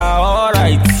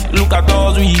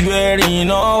we wearing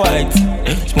all white.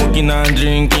 Smoking and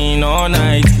drinking all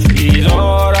night. It's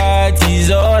alright,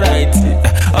 it's alright.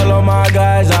 All of my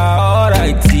guys are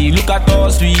alright. Look at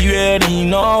us, we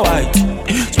wearing all white.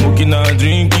 Smoking and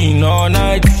drinking all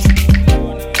night.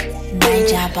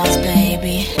 Danger boss,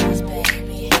 baby.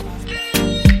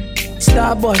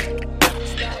 Starboy.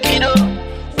 Kido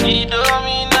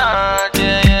me not,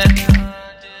 yeah.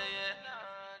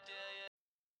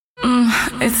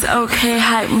 It's okay,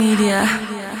 hype media.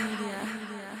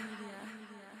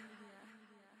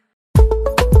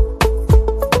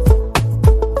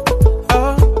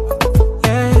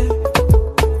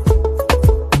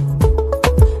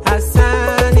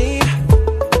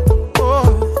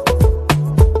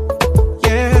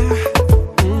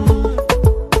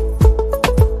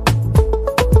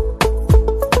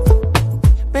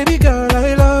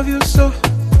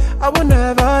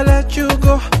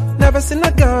 Seen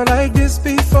a girl like this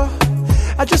before.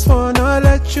 I just wanna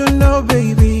let you know,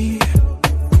 baby,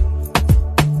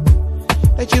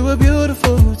 that you were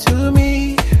beautiful to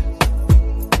me.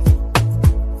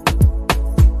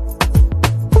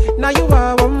 Now you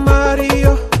are one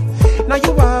Mario, now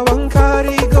you are one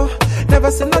Carigo.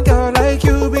 Never seen a girl like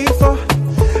you before.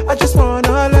 I just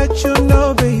wanna let you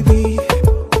know, baby,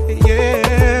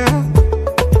 yeah,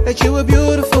 that you were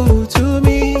beautiful to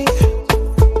me.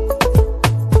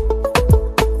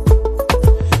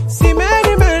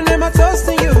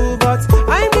 Toasting you, but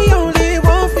I'm the only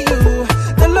one for you.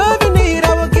 The love you need,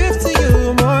 I will give to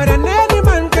you more than any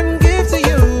man can give to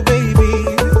you, baby.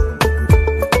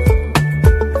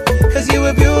 'Cause you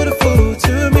were beautiful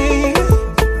to me.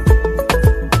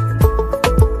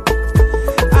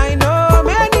 I know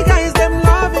many guys, them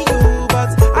loving you, but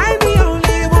I'm the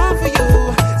only one for you.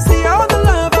 See all the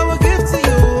love I will give to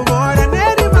you, more than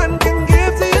any man can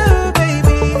give to you,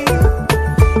 baby.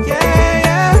 Yeah,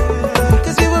 yeah.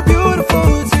 'Cause you were beautiful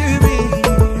to me,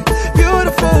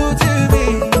 beautiful to me,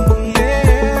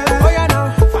 yeah. Oh yeah, now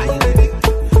fine lady,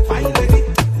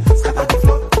 scatter the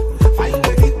floor, fine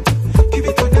lady, give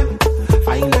it to them,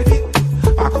 fine lady,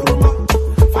 back room up,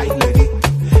 fine lady,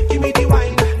 give me the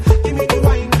wine,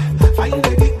 fine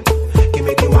lady, give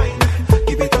me the wine,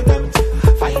 give it to them,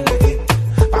 fine lady,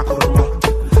 back room up,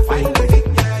 fine lady,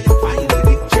 yeah, you fine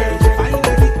lady, fine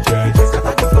lady,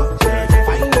 scatter the floor,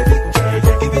 fine lady,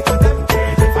 give it to them,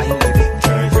 fine lady.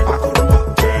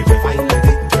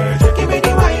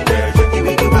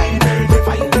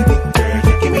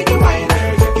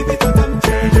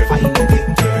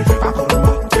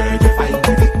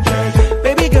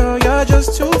 Baby girl, you're just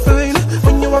too fine.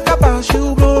 When you walk about,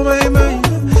 you blow my mind.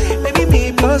 Maybe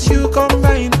me plus you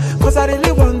combine. 'Cause I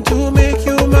really want to make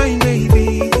you mine,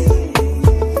 baby.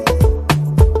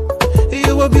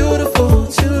 You were beautiful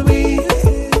to me,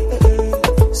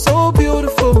 so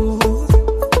beautiful.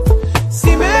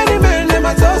 See many men, them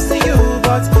are toasting you,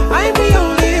 but I'm the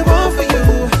only one for you.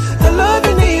 The love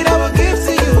you need, I will give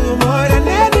to you, more than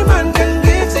any man can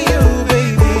give to you,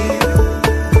 baby.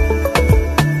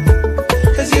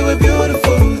 'Cause you were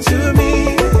beautiful to me.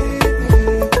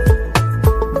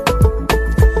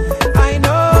 I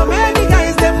know many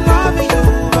guys, them loving you,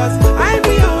 but I'm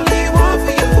the only one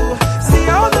for you. See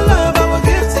all the love I will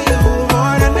give to you,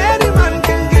 more than any man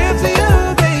can give to you,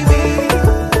 baby.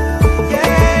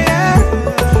 Yeah, yeah.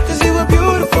 'Cause you were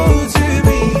beautiful to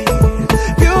me,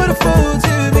 beautiful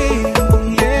to me,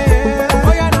 yeah.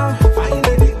 Oh yeah, now fine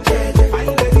lady,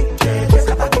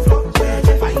 scatter the floor,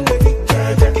 fine lady,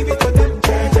 give it to them,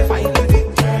 fine lady,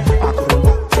 back room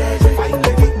up, fine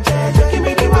lady, give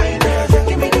me the wine,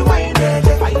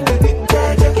 fine lady,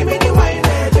 give me the wine,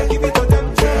 give it to them,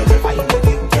 fine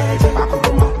lady, back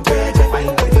room up,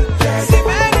 fine lady. See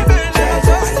many men, they're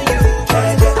toasting you,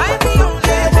 I'm the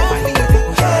only one for you.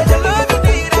 The love you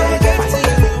need, I will give to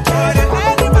you, more than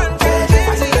any man can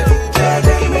give to you.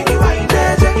 Give me the wine,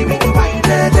 give me the wine,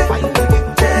 fine lady,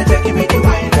 give me the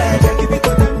wine, give it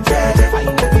to them,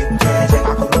 fine lady,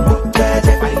 back room up,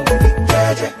 fine lady.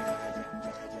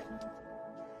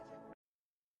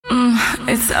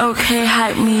 It's okay,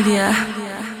 hype media.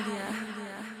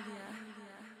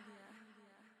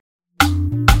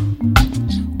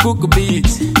 Cook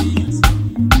beats.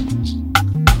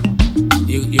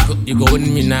 You go with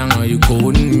me now, or you go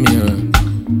with me.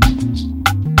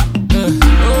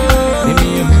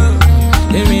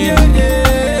 Let me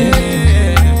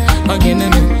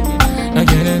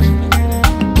again.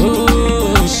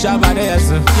 Oh, Shabba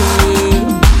dance.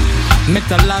 Met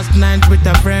her last night with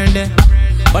a friend.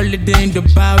 Holiday in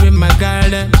Dubai with my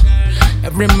girl.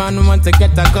 Every man want to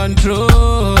get a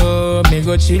control. Me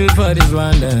go chill for this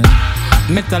one.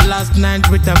 Met her last night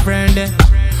with a friend.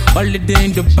 Holiday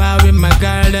in Dubai with my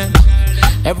girl.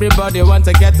 Everybody want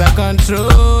to get a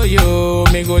control you.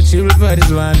 Me go chill for this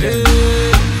one day.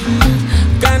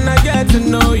 Can I get to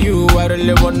know you? I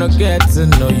really wanna get to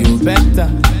know you better.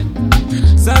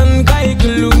 San kai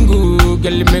kulungu,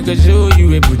 girl, make a show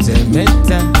you a put a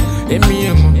meta.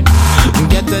 Emi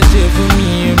get a shit for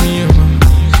me,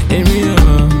 Emi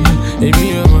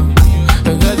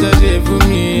get a shit for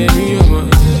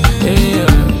me,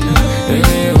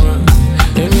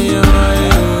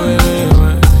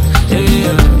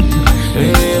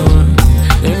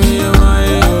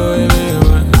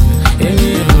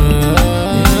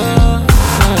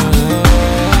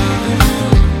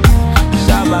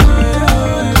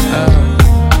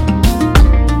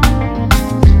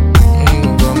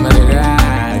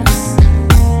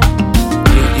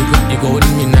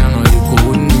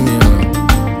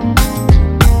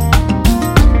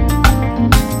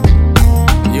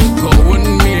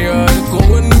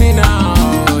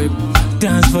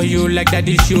 like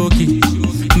daddy shoki.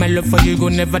 My love for you go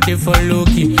never dey for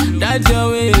low-key. That's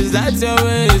your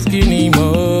ways, skinny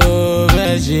more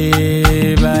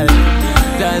vegetable.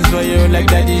 Dance for you like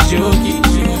daddy shoki.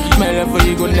 My love for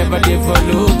you go never dey for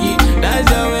low-key.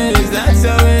 That's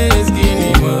your ways,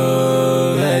 skinny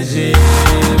more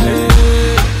vegetable.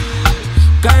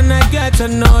 Can I get to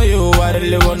know you? I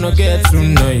really wanna get to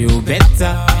know you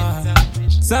better.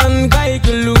 San kai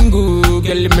kulungu,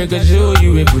 girl, make a show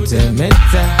you a put a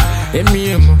meta.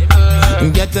 Emi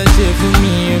get a shit for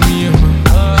me,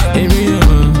 Emi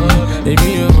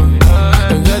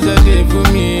get a shit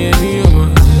for me,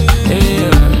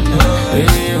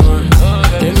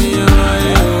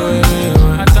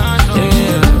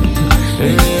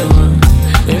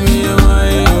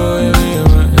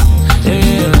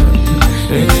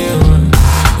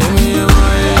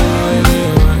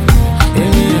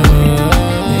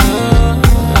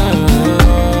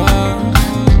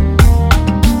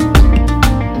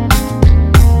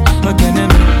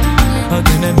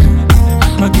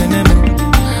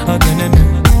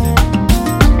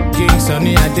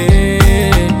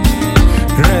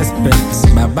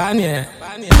 respect, Babania.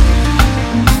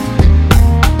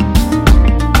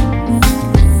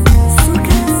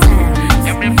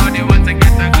 Everybody want to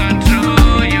get a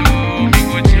control you. Me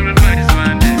go chill for this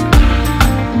one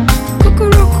day.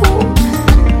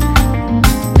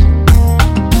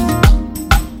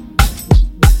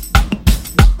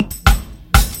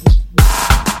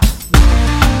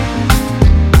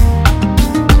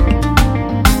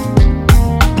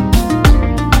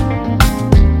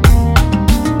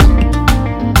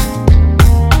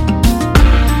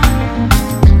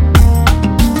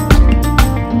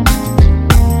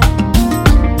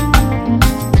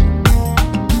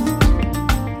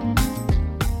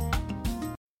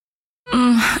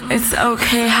 It's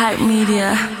okay, hype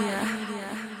media.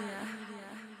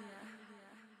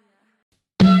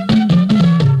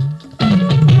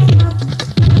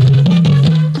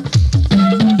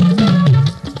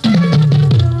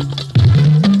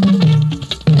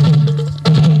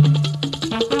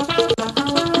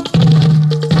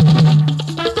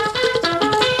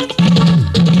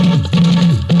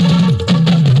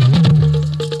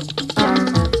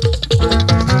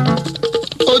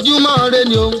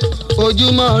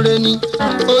 Ojúmọ́ re ni,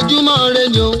 ojúmọ́ re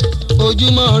ni o,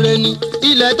 ojúmọ́ re ni,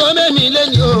 ilẹ̀ tó mẹ́mi lé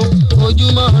ni o,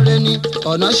 ojúmọ́ re ni,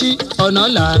 ọ̀nà ṣí ọ̀nà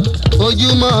là,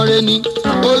 ojúmọ́ re ni,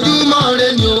 ojúmọ́ re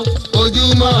ni o,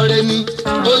 ojúmọ́ re ni,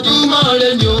 ojúmọ́ re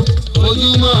ni o,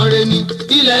 ojúmọ́ re ni,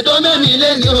 ilẹ̀ tó mẹ́mi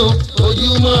lé ni o,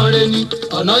 ojúmọ́ re ni,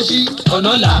 ọ̀nà ṣí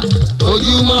ọ̀nà là,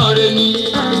 ojúmọ́ re ni.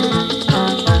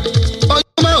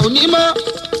 Ojúmọ́ òní mọ́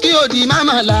kí òdì má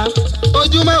mà là,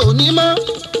 ojúmọ́ òní mọ́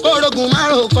kórógùn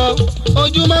márùn kọ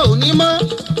ojúmọ́ òní mọ́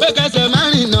pé kẹsẹ̀ má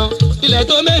rìnà ilẹ̀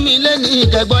tó mẹ́mi lé ní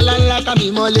ìkẹgbọ́lá ńlá kámi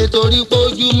mọ́lẹ̀ torí pé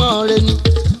ojúmọ́ re ni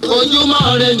ojúmọ́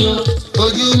re ni o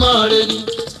ojúmọ́ re ni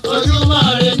ojúmọ́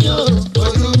re ni o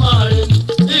ojúmọ́ re ni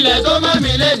ilẹ̀ tó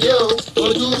mẹ́mi lé ní o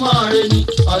ojúmọ́ re ni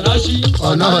ọ̀nà ṣí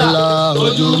ọ̀nà là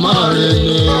ojúmọ́ re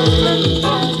ni.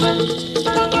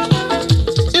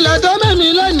 ilẹ̀ tó mẹ́mi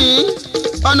lé ní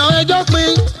ọ̀nà ẹjọ́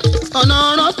pín ọ̀nà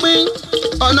ọ̀ràn pín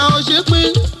ọ̀nà òṣì pín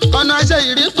ọ̀nà ẹsẹ̀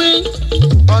ìrí pín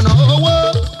ọ̀nà owó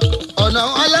ọ̀nà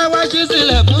aláwáṣí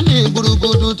sílẹ̀ fún mi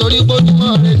gbùrùgbùrù torí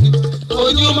ojúmọ́ re ni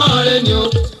ojúmọ́ re ni o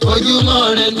ojúmọ́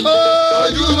re ni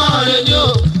ojúmọ́ re ni o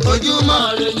ojúmọ́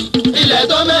re ni ilẹ̀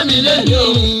tó mẹ́mi lé ní o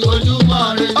ojúmọ́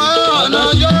re ni ọ̀nà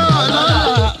ọjọ́ ọ̀nà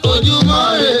ojúmọ́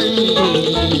re ni.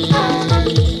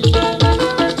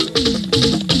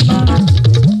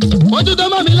 ojú tó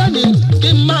mọ́ mi lẹ́nìí kí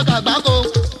n má kàgbákò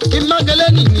kí n má gẹlẹ́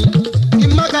nìní kí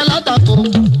n má ka látàkò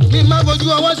kí n má fojú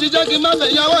ọwọ́ ṣiṣẹ́ kí n má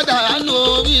fẹ̀yìn ọwọ́ dànù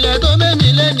ilẹ̀ tó mẹ́mi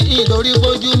lẹ́nìí nítorí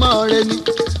ojúmọ́ re ni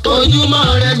ojúmọ́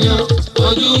re ni o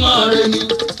ojúmọ́ re ni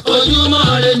ojúmọ́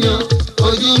re ni o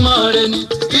ojúmọ́ re ni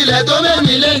ilẹ̀ tó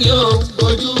mẹ́mi lẹ́ni o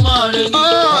ojúmọ́ re ni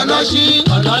ọ̀nà ṣí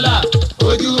ọ̀nà là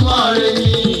ojúmọ́ re ni.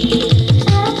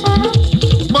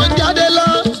 mo jáde lọ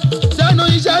sẹ́nu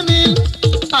iṣẹ́ mi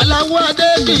aláwọ̀ adé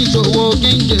kì í ṣòwò kí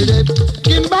n jèrè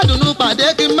kí n bá dùnú pàdé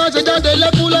kí n má ṣe jáde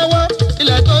lẹ́kú lọ́wọ́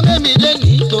ilẹ̀ tó mẹ́mi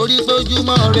lẹ́ni torí pé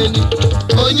ojúmọ́ re ni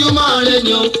ojúmọ́ re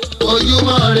ni o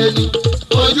ojúmọ́ re ni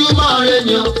ojúmọ́ re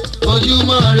ni o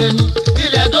ojúmọ́ re ni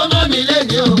ilẹ̀ tó mẹ́mi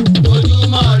lẹ́ni o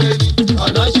ojúmọ́ re ni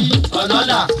ọ̀nà ṣí ọ̀nà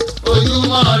là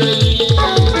ojúmọ́ re ni.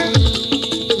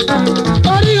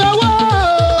 orí owó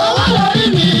owó lórí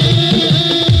mi.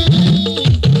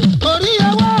 orí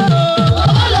owó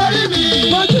owó lórí mi.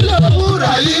 mo ti lọ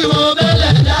wúrà yìí mo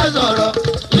bẹ̀lẹ̀ dá sọ̀rọ̀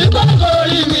nígbà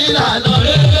kórì mi lànà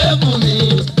rere fún mi.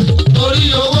 orí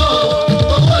owó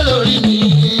owó lórí mi.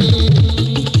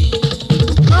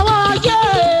 ọwọ́ ajé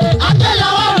ajé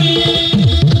lọ́wọ́ mi.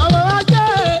 ọwọ́ ajé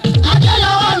ajé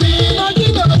lọ́wọ́ mi. mo ti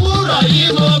lọ wúrà yìí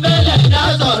mo bẹ̀lẹ̀ dá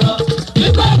sọ̀rọ̀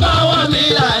nígbà kọ́wọ́ mi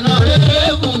lànà rere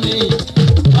fún mi.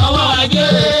 ọwọ́ ajé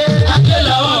ajé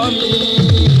lọ́wọ́ mi.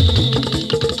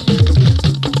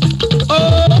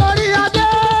 orí adé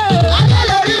adé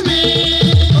lórí mi.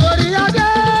 orí adé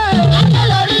adé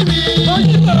lórí mi. mo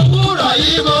ti lọ wúrà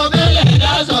yìí mo bẹ̀lẹ̀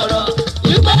dá sọ̀rọ̀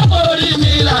nígbà kórì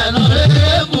mi lànà rere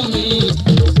fún mi.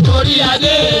 orí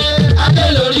adé adé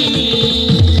lórí mi.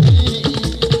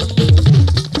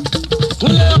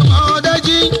 kúnlẹ̀ ọmọdé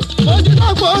jí mo ti lọ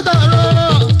kó dàrọ́.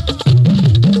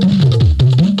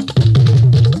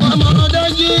 ọmọdé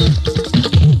jí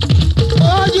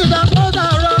ó jí lọ kó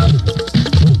dàrọ́.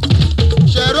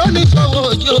 ṣèrò oníṣòwò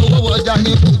ojú owó wọjà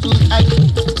ní kùtù àìlè.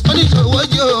 oníṣòwò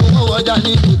ojú owó wọjà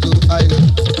ní kùtù àìlè.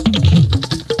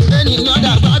 ènìyàn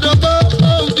dàgbà dógbó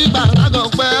ó ń fi bàlágọ̀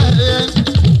pẹ́.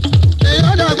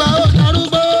 èèyàn dàgbà ó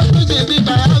darúgbó ó sì fi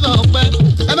bàlágọ̀ pẹ́.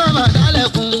 ẹ má má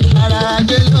dálẹ̀kùn ara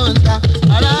ajé ló ń ta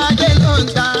ara ajé ló ń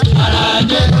ta ara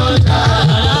ajé ló ń ta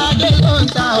ara ajé ló ń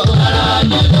ta o ara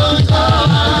ajé ló ń ta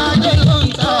ara ajé ló ń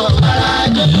ta o ara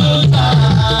ajé ló ń ta.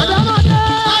 ọ̀dọ́mọdé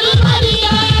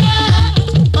àyíkálíyé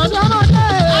ọ̀dọ́mọdé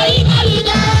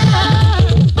àyíkálíyé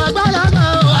àgbàlagbà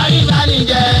o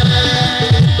àyíkálíyé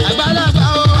àgbàlagbà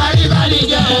o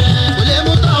àyíkálíyé kò lè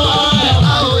mú tọwọ́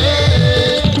ẹ̀wá o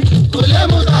kò lè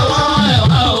mú tọwọ́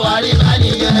ẹ̀wá o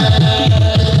àyíkálíyé.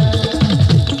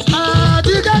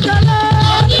 àti kékeré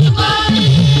àti kọ́rí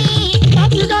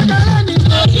àti kékeré ni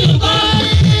àti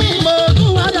kọ́rí. mo tún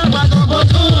wá dàgbà tán mo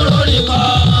tún lórí kọ́.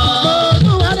 mo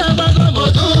tún wá dàgbà tán mo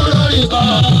tún lórí kọ́.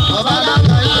 ọba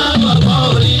dàgbà yóò gbọ̀gbọ́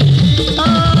orí.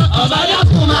 ọba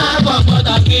dàkún máa gbọ̀gbọ́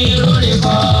tàbí lórí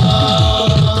kọ́.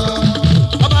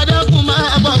 ọba dàkún máa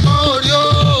gbọ̀gbọ́ orí o.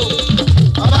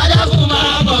 ọba dàkún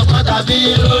máa gbọ̀gbọ́ tàbí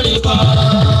lórí kọ́.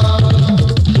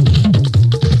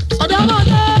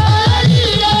 ọ̀dọ́mọdé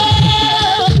olóríire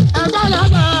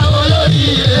àgbàlagbà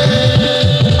olóríire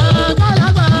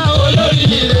àgbàlagbà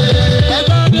olóríire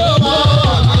ẹgbẹ́ bí owó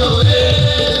ọ̀gá òde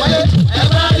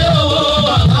ẹgbẹ́ bí owó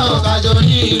ọ̀gá òkàjọ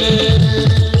níire.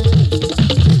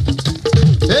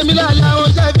 èmi lálẹ́ àwọn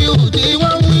sẹ́fíù tí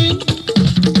wọ́n wí.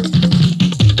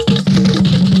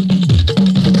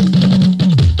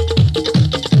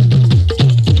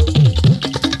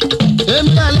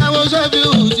 èmi lálẹ́ àwọn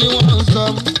sẹ́fíù tí wọ́n sọ.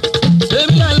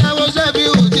 èmi lálẹ́ àwọn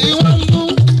sẹ́fíù tí wọ́n mú.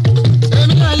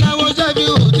 èmi lálẹ́ àwọn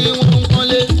sẹ́fíù tí wọ́n ń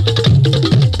kọ́lé.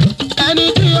 ẹni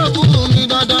tí yóò kú mi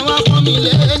dandan wá pọ́n mi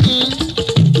lé ní.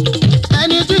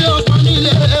 ẹni tí yóò pọ́n mi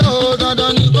lé o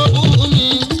dandan ni kó kú mi.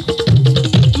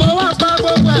 mo wá pa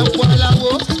gbogbo ẹ̀kọ́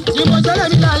aláwo ni mo sẹ́lẹ̀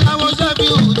mi lálẹ́ àwọn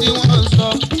sẹ́fíù tí wọ́n ń sọ.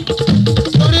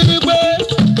 torí wípé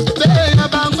béèyàn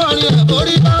bá ń kọrin ẹ̀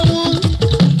borí bá ń wú.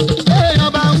 béèyàn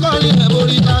bá ń kọrin ẹ̀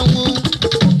borí bá ń wú.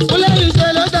 kúlẹ̀ ìṣe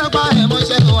ló dàgbà ẹ̀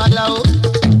mọ́ṣẹ́ wà láwo.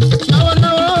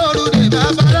 náwó òrùlé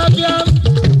bàbá rábíà.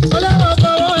 ó lẹ́wọ̀n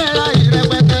fọwọ́ ẹ̀ra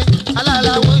ìrẹpẹtẹ.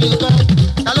 aláàláwọ̀ nìkan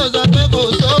ta ló sọ pé kò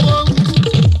sówó.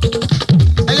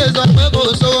 ẹ lè sọ pé kò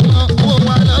sówó mọ́ owó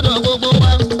wa lọ́dọ̀ gbogbo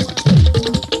wa.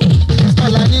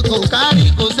 ọ̀la ni kò kárí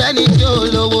kò sẹ́ni tí ò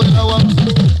lówó lọ́wọ́.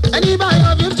 ẹni bá yọ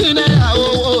 50 náírà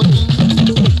owó mi.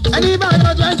 ẹni bá yọ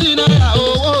 20 náírà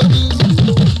owó mi.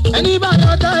 ẹni bá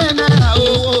yọ 10 náírà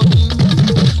owó mi.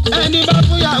 ẹni bá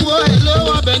fúyàwó ẹ̀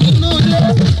lówó ọbẹ̀ nínú ilé.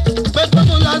 pé kó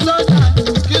mú lọ sọ́jà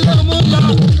kí ló mú lọ.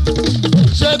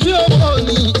 ṣe bí owó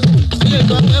ni ilé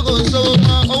sọ pé kò sówó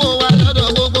mọ́ owó wa lọ́dọ̀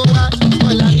gbogbo wa.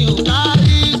 ọ̀la ni ò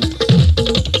kárí.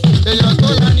 èèyàn tó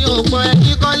la ní òpó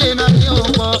ẹni kọ́lé máa ní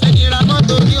òpó ẹni ra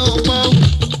mọ́tò ní òpó.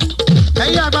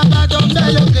 ẹ̀yin àgbàgbà tó ń bẹ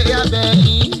lókè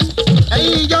abẹ́yìn.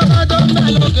 ẹ̀yin ìjọba tó ń bẹ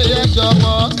lókè ẹ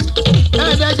jọ̀wọ́.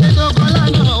 ẹ̀ẹ́dẹ́gbẹ́ tó kọ́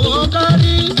lánàá owó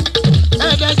kárí.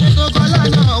 ẹ̀ẹ́dẹ́gbẹ́ tó kọ́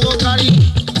lánàá owó kárí.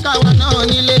 káwa náà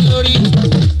nílé lórí.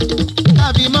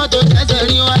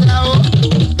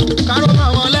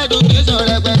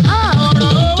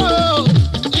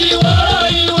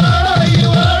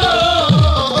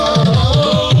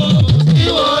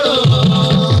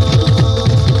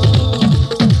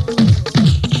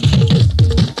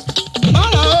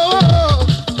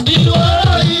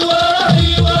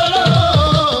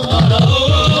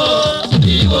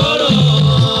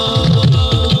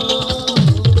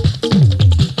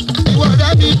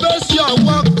 fèsì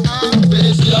ọwọ́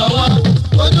fèsì ọwọ́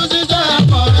ojú ṣiṣẹ́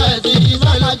ẹ̀kọ́ rẹ̀ ti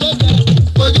iṣẹ́ lágbègbè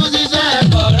ojú ṣiṣẹ́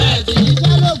ẹ̀kọ́ rẹ̀ ti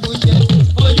iṣẹ́ lóògùn ṣe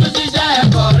ojú ṣiṣẹ́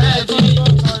ẹ̀kọ́ rẹ̀ ti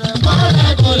kọ́rẹ́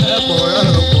kò lè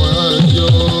yọ.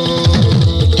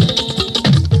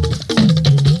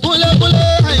 kúlẹ̀kúlẹ̀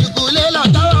àyíkúlẹ̀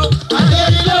làtàrọ̀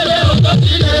adẹ́nilóde òtó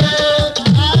tilẹ̀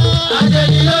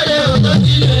adẹ́nilóde òtó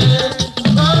tilẹ̀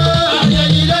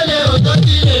adẹ́nilóde òtó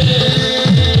tilẹ̀.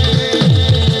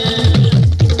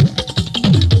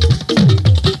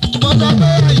 mo sọ pé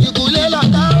àyíkúlẹ̀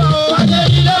làtàrọ̀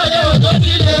adẹ́nilóde òtó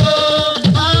tilẹ̀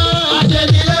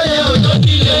adẹ́nilóde òtó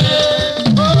tilẹ̀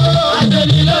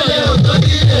adẹ́nilóde òtó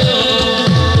tilẹ̀.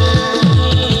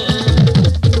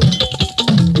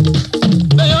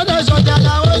 bẹ́ẹ̀ ni sọ̀jà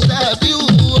làwọn ṣẹ̀fí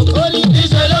wù ó ní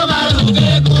níṣẹ́ ló máa rù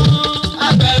kékun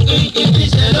abẹ́kùn kì í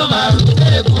níṣẹ́ ló máa rù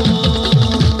kékun.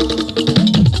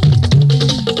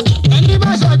 ẹni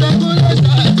bá ṣọ̀dẹ̀kùn ló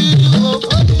ṣẹ̀fí wù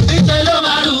ó ní níṣẹ́ ló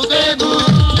máa rù kékun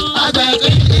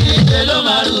abẹ́kùn kì í níṣẹ́ ló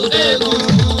máa rù kékun.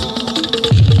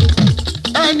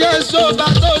 ẹni èso bá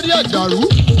torí ẹ̀dàrú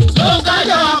ló ń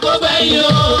kájọ àkóbẹ́yìn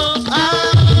o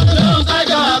ló ń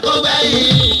kájọ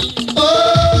àkóbẹ́yìn o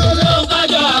ló ń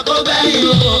kájọ àkóbẹ́yìn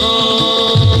o.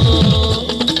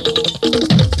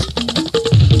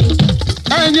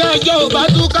 ẹni ẹjọ́ ò bá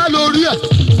túká lórí ẹ̀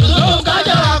ló ń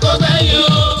kájọ àkóbẹ́yìn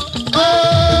o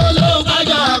ló ń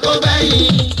kájọ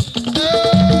àkóbẹ́yìn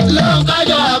ló ń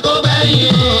kájọ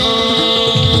àkóbẹ́yìn o.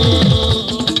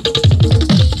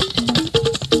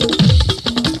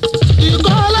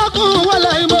 ìkọ́ ọlọ́kùn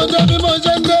wọlé ìmọ̀ọ́dé bí mo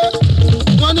ṣe ń dé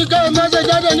wọ́n ní kẹ́ ẹ má ṣe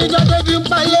jáde níjọ́ tó fi ń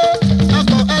palẹ̀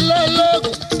ẹ̀kọ́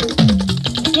ẹlẹ́lẹ́gùn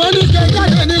wọ́n ní kẹ́ ẹ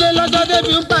jáde nílé lọ́jọ́ tó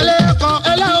fi ń palẹ̀ ẹ̀kọ́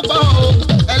ẹlẹ́ọ̀kọ́ o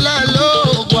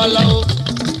ẹlẹ́lẹ́gùn ọ̀la o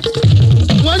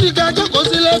wọ́n ní kẹ́ ẹ jókòó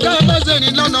sílé kẹ́ ẹ má ṣe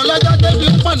rìn lọ́nà lọ́jọ́ tó fi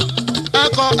ń pọ̀nà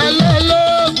ẹ̀kọ́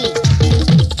ẹlẹ́lẹ́gùn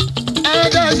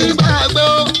ẹ̀ẹ́dẹ̀ sí gbàgbé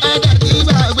o ẹ̀ẹ́dẹ̀ sí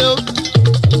gbàgbé o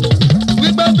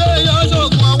wípé béèyàn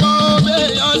ṣògùn ọwọ́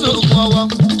béèyàn ṣògùn ọwọ́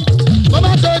bó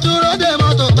bá ṣe dúró dé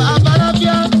mọ́tò bá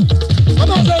báráfíà bó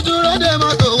bá ṣe dúró dé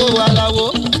mọ́tò wò àlàwò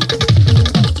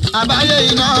àbáyé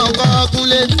iná ọkọ̀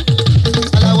kúnlé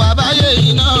àlàwò àbáyé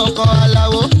iná ọkọ̀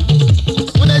àlàwò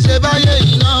kúnlé ṣe báyé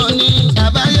iná ní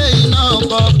àbáyé iná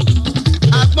ọkọ̀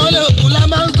àpọ́nlé òkú la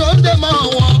máa ń tó dé mọ́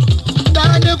wọn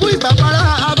dáadékú ìpàpárá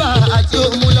àbá àti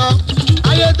òmùlọ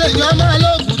ayé tèèyàn máa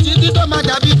lóògùn títí tó máa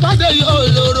dàbí pàdé yóò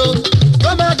lóró tó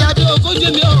máa dàbí ogójì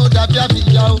mi ò dàbí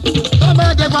àbíjà o tó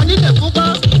máa dẹ̀gbà nílẹ̀ fúnpá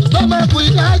tó máa kú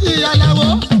ìdájì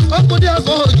aláwọ̀ ó kú díẹ̀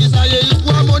kó òjìṣàyè ikú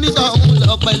ọmọ onítọ̀ òun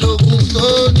lọ pẹ̀lú ogun tó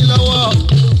ní lọ́wọ́.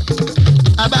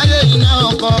 àbáyé iná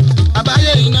ọkọ̀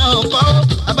àbáyé iná ọkọ̀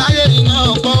àbáyé iná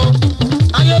ọkọ̀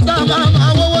ayé tá a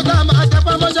máa wọ́wọ́ tá a máa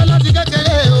tẹpá mọ́ṣẹ́ láti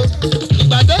kékeré o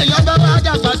ìgbà téèyàn bá wá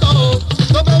dàgbà tán o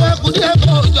tó bá wá kú díẹ̀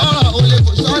kó jọrọ̀ olè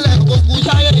kò sọ́lẹ̀ kó kú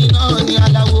sáyé iná ní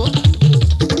aláwọ̀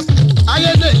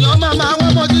ayé tèèyàn máa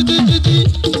wọ́n mọ́ títí títí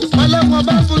ọlọ́pàá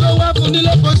bá fún ló wá fún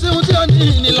nílé kò sí ohun tí ó ní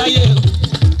ìníláyé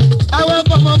o àwọn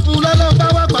ọmọ fún lọ́lọ́ bá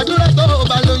wá gbàdúrà tó o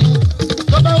bá lóyún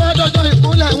tó bá wá dọ́jọ́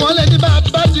ìkúnlẹ̀ wọ́n lè ní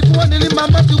bàbá ti kú wọ́n ní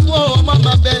màmá ti kú ọmọ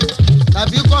máa bẹ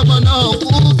tàbí kọ́mọ náà kú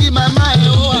kí màmá ẹ̀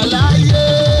ó wà láàyè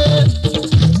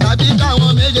tàbí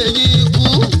káwọn méjèèjì kú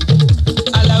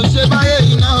àlàó ṣe báyé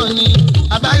iná ni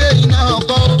àbáyé iná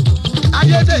ọkọ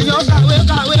ayé tèèyàn kàwé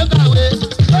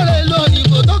lórí ìlú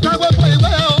òyìnbó tó ká gbogbo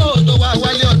ìwé o tó wá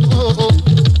wálé ọdún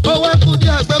o ó wá kú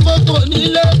díẹ̀ pé kókó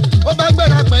nílé ó bá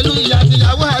gbéra pẹ̀lú ìyá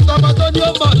àtìyàwó àtọmọ tó ní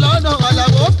ó bọ̀ lọ́nà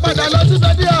àlàó ó padà lọ sí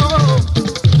bẹ́ẹ̀ díẹ̀ o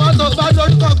mọ́tò bá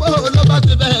torí kọ́ pé ló bá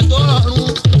ti bẹ̀rẹ̀ tó rọrùn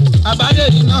àbáyé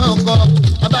iná ọkọ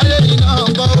àbáyé iná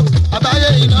ọkọ àbáyé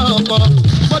iná ọkọ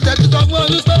mo tẹ̀sí sọ fún ọ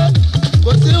wípé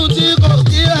kò sí ohun tí kò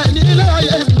kí ẹ nílé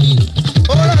ayé mi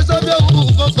ó rẹ sọ́bí òwú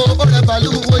kókó ó rẹ bàálù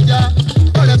wo já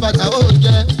ó rẹ bàtà ó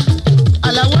jẹ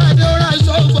àlàó adé ó rà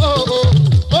sọ́gbó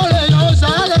ó rẹ yan ó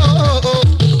sáré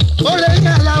ó rẹ yín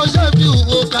àlàó sọ́bí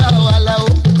òwú ká àlàó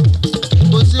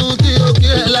kò sí ohun tí ó kí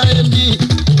ẹ láyé mi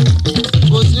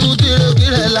kò sí ohun tí ó kí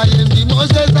ẹ láyé mi mo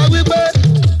ṣe sọ wípé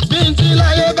bí n ti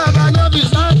láyé bàbá náà fi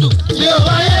sáàtù mi ò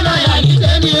wáyé náà yà ní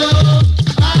tẹ́mi o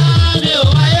mi ò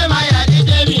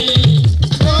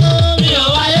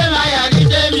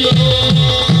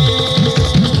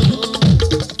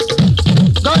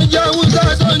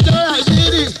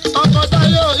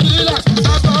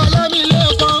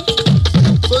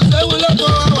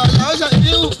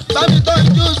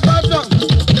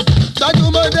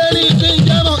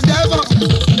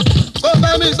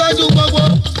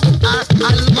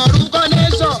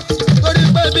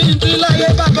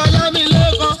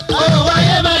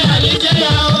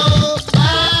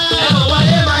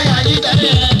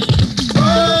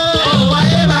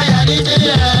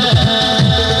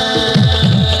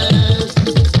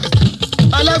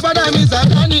bọ́dà mi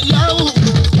sàkánì yahoo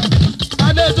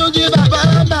adétúnjì bàbá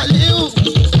màlíù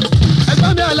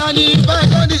ẹgbọ́n mi àlá ní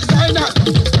fashion designer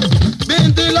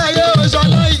bíntì láyé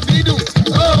oṣọlọ ìbídùn.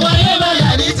 owó ayé máa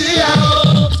yà ní tíyà o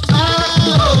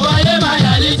owó ayé máa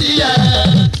yà ní tíyà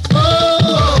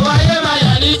owó ayé máa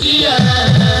yà ní tíyà.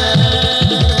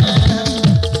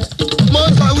 mo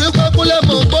sọ wípé kúlẹ̀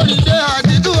mo gbórí dé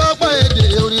àdìtú ọ̀pọ̀ èdè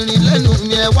òrìrìn lẹ́nu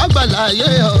mi ẹ̀ wá gbàláyé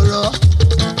ọ̀rọ̀.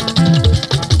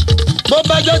 bó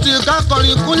bá jẹ́ ti ká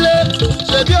kọrin kúnlé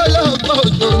ṣebí olóògbé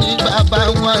òjò ní bàbá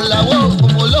wọn làwọn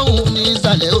òkùnmọ́ lóhùn ní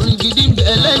ìsàlẹ̀ orin gidi ń bẹ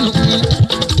lẹ́nu mi.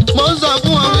 mo ń sọ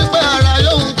fún wọn wípé ara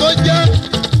yóhùn tó jẹ́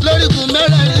lórígun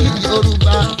mẹ́rẹ̀ẹ̀rin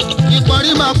Yorùbá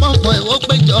ìpọ́nrí máa pọ̀npọ̀ ẹ̀wọ́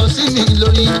péjọ sí mi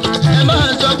lórí. ẹ máa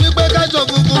sọ wípé kájọ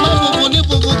funfun mọ́ funfun ní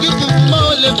funfun kí funfun mọ́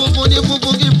ò lè funfun ní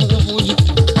funfun kí funfun ní.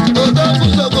 kòtò kú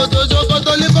ṣòkòtò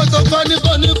ṣòkòtò ní kòtò kọ́ ní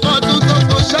kò ní kọ́ tó tó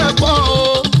kò ṣẹ́gbọ́ o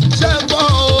ṣẹ́gbọ́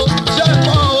o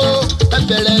ṣẹ́gbọ́ o ẹ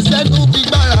bẹ̀rẹ̀ sẹ́nu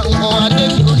gbígbára wọn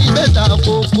adébí orí bẹ́tà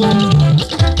kókó.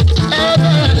 ẹ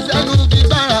bẹ̀rẹ̀ sẹ́nu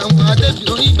gbígbára wọn adébí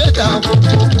orí bẹ́tà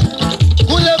kókó.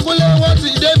 kúlékúlé wọ́n ti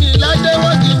dé mi ládé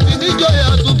wọ́n ti fi níjòyè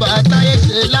ọ̀túnba táyé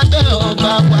ṣe lábẹ́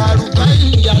ọba pàrùbá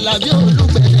ìyàlá bí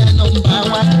olùgbẹ̀rẹ̀ nọ́mbà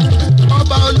wa.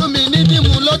 ọba olúmi ní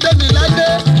mímú ló dé mi ládé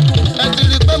ẹ ti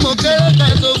rí pé mo kéré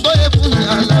kẹtó gbóyè fún mi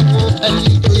àlàfo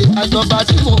ẹ̀yìn ìjòyè àjọba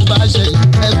tí mo bá ṣe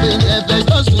ẹgbẹ́ ẹ̀fẹ́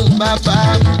jọ́sùn bàbá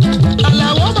mi.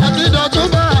 àlàwọ̀ bàtí dọ̀tún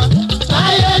bá.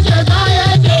 táyé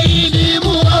ṣe ìdí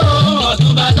mú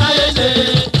ọ̀túnba táyé ṣe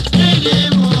ìdí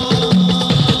mú.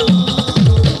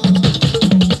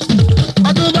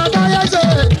 ọ̀túnba táyé ṣe.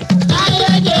 táyé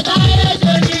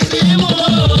ṣe ìdí mú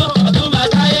ọ̀túnba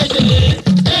táyé ṣe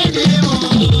ìdí mú.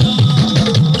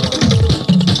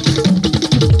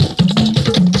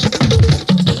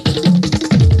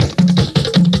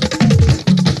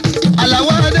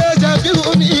 àlàwọ̀ adé jẹ́ bí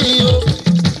omi o.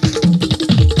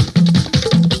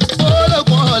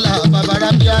 ológun ọ̀la bàbára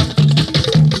bíà.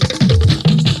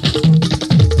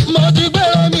 mo ti gbé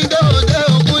omi dòde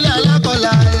òkúlẹ̀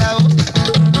alákọ̀ọ́lá ẹ̀yà o.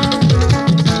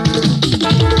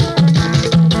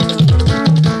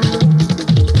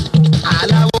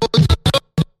 àlàwọ̀ òjìdó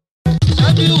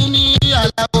ṣẹ́bí omi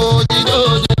àlàwọ̀ òjìdó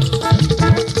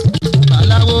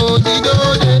àlàwọ̀ òjìdó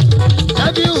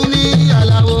ṣẹ́bí omi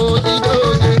àlàwọ̀ òjìdó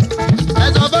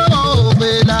ẹ̀sọ́ báwọn òpè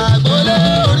làgbólé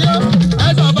orí ó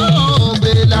ẹ̀sọ́ báwọn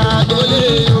òpè làgbólé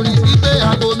orí wípé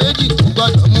àgbo méjì kò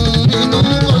gbọ́dọ̀ mú nínú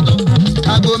kòtò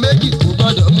àgbo méjì kò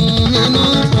gbọ́dọ̀ mú nínú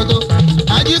kòtò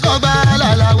àjíkọ̀gbá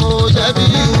làlàwọ̀ ṣẹ́bí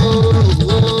o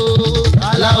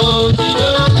àlàwọ̀ òjìdó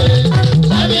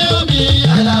ṣẹ́bí omi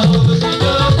àlàwọ̀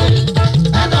òjìdó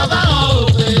ẹ̀sọ́ báwọn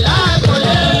òpè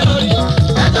làgbólé orí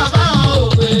ẹ̀sọ́ báwọn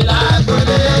òpè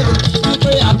làgbólé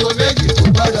wípé àgbo méjì kò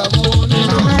gbọ́dọ̀ mú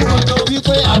nínú kòtò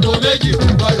wípé àgbo méjì kò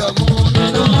gbọ́dọ̀ mú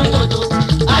nínú kòtò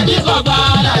àjíkọ̀gbá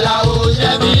làlàwọ̀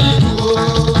ṣẹ́bí o.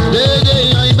 dédé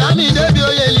yan ìbá mi débi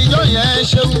oyè ìjọ yẹn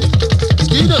ṣeun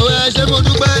kíndò ẹ ṣe mo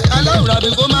dúpẹ́ aláwùrà bí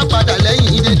kò má padà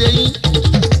lẹ́yìn dédé yín.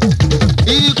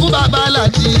 ikú bàbá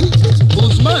láti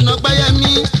Usman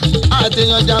ọpẹ́yẹmí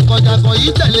àtẹ̀yàn jàkọ̀jàkọ̀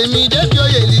yìí tẹ̀lé mi débi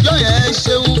oyè ìjọ yẹn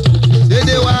ṣeun.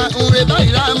 dédé wa nre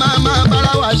báyìí rà máa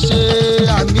bára wa ṣe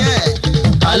àmì ẹ̀.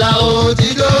 àlàó ti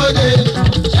dóde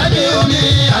ṣẹ́bí omi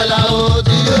àlàó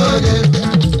ti dóde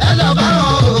ẹ̀sọ́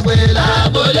báwọn òpè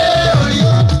làgbólé orí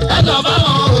ẹ̀sọ́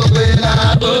báwọn òpè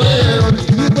làgbólé orí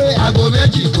wípé àgbo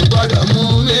méjì kò gbọ́dọ̀ mú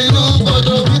nínú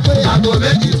kòtò wípé àgbo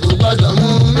méjì kò gbọ́dọ̀ mú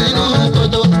nínú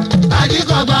kòtò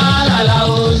àjíkọ̀gbá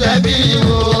làlàó ṣẹ́bí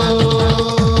o.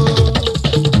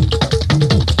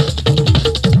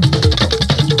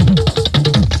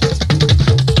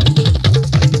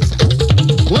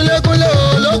 kúlékúlé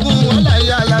ológun wọn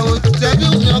láyé aláwo ṣẹ́bí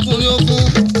òní ọkùnrin ogun.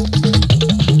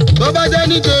 tó bá jẹ́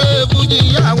nítorí fújì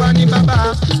ìyá wa ní bàbá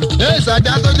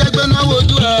èsàjà tó jẹ́ gbé náà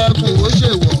wojú ẹkùn ó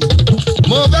ṣèwọ̀.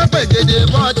 mo fẹ́ pèjèdè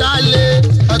fún ọ̀tá lé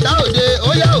ọ̀tá òde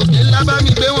ó yá òkè ńlá bá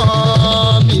mi gbé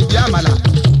wọn mi bí àmàlà.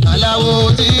 àlàwo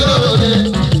ti dóde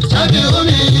ṣẹ́bí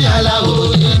omi àlàwo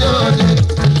ti dóde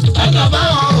ẹ̀sọ́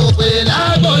báwọn òpè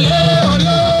lágbólé orí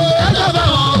ó ẹ̀sọ́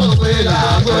báwọn òpè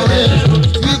lágbólé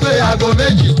wípé àgbo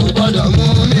méjì kò gbọ́dọ̀ mú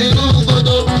nínú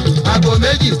kòtò àgbo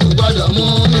méjì kò gbọ́dọ̀ mú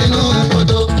nínú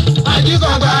kòtò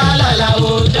àjíkọ̀gbá làlàó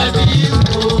ṣẹ́bí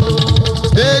o.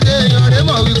 dédé yanrẹ́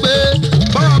mọ̀ wípé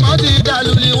bọ́ọ̀mọ́ ti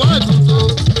dàlú ni wọ́n dùtò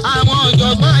àwọn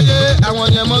ọ̀jọ̀gbọ́n ayé àwọn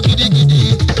yẹn mọ́ gidigidi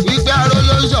wípé aró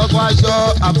ló ń ṣọ̀kan aṣọ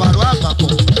àfàrọ̀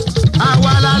àpapọ̀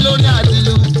àwa la lórí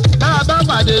àtìlú tá a bá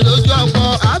pàdé lójú ọkọ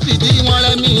àfìdí wọn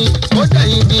rẹmi ó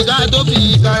tẹ̀yìn bí ká tó fi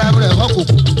kára rẹ̀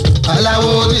wọ́kùnkùn. àlàó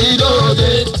ti dóde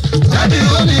ṣẹ́bí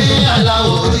omi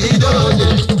àlàó ti dóde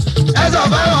ẹ̀sọ́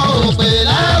báwọn òpè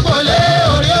lágbólé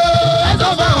orí ó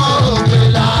ẹ̀sọ́ báwọn òpè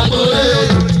lágbólé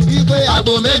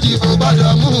méjì kò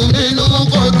gbọ́dọ̀ mú mi nú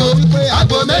kòtò.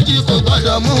 Àgbo méjì kò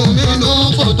gbọ́dọ̀ mú mi nú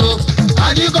kòtò.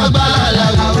 Àdìkọ̀gbà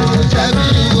làwọ̀ ṣẹ́bí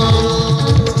wo.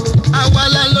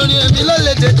 Àwàlà lórí èmi ló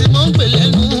lè tètè mọ́ ń pè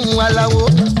lẹ́nu aláwo.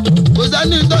 Kò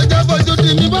sẹ́ni tó jẹ́ fojú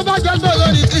di mi bó bá jẹ́ tó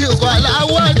lórí kí ìkọ̀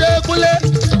aláwọ̀ Adékúnlé.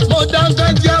 Mo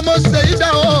dáńgájíá mo ṣe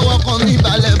ìdáwọ́ ọkàn mi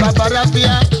balẹ̀ bàbá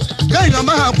ráfíà. Kéèyàn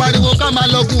máa pariwo ká máa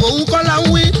lọ́gùn òun kọ́ la ń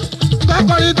wí.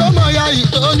 Kákọ́rin tó mọ̀ ya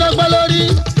ìtò lọ́gbọ́n lórí.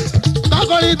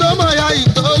 Kákọ́rin tó mọ̀ ya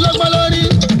ìtò lọ́gbọ́n lórí.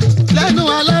 Lẹ́nu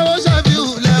aláwo ṣàfihù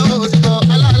lẹ́ òtítọ́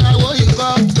aláwo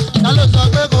ìkọ́. Ta ló sọ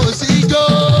pé kò sí ijó?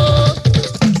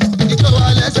 Ijó wa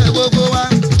lẹ́sẹ̀ gbogbo wa.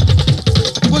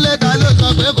 Kúnlé ta ló sọ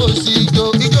pé kò sí ijó?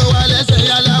 Ijó wa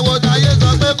lẹ́sẹ̀ aláwo táyé sọ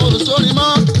pé kò sórin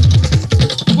mọ́.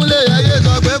 Kúnlé ayé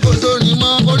sọ pé kò sórin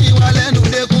mọ́. Orí wa lẹ́nu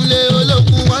dé Kúnlé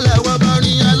olókun wọn làwọn bá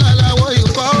rí aláwo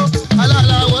ìkọ́.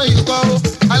 Aláwo ìkọ́.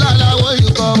 Aláwo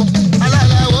ìkọ́.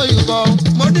 Aláwo ìkọ́.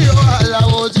 Mo ní o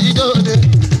aláwo ti dòde.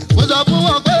 Mo sọ fún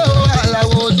wọn pé o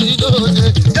aláwo ti dòde.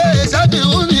 Ee sábì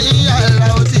wú mi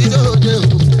aláwo ti dòde o.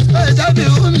 Ee sábì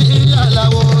wú mi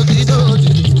aláwo ti dòde.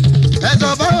 Ẹ sọ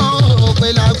fáwọn òpè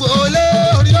làgbólé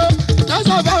orí ó. Ẹ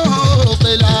sọ fáwọn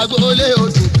òpè làgbólé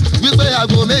odò. Wípé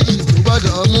àgbo méjì kò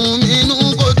gbọ́dọ̀ mú mi nú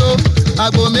kòtò.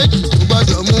 Àgbo méjì kò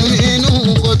gbọ́dọ̀ mú mi nú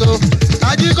kòtò.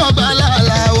 Àdìkọ̀gbà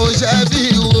làwọ̀ ṣẹ́bí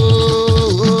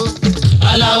wo.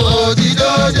 Aláwo ti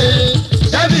dòde.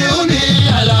 Ṣẹ́bí wú mi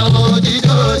aláwo ti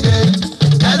dòde.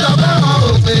 Ẹ sọ fáwọn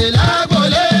òpè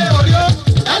làgbólé orí ó.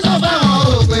 Ẹ sọ fáwọn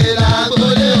òpè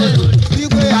làgbólé odò.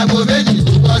 Wípé àgbo méjì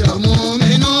kò gbọ́dọ̀ mú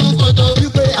mi nú kòtò.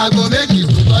 Wípé àgbo méjì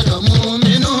kò gbọ́dọ̀ mú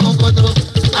mi nú kòtò.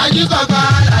 Àdìkọ̀gbà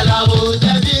làwọ̀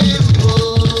ṣẹ́bí wo.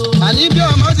 Àní bí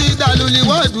ọmọ ti dàlú ni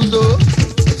wọ́n dùdò.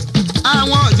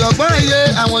 Àwọn ọ̀jọ̀gbọ́n iye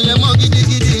àwọn yẹn mọ́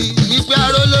gidigidi. Ìpè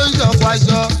aró ló ń sọ̀kọ̀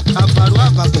aṣọ àfàrò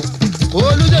àpapọ̀.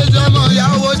 Olùdèjì ọmọ ìyá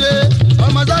owó dé.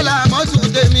 Ọmọ sọ́la àmọ́tù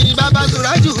tèmi bàbá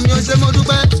Sùrájù mi ò ṣe mo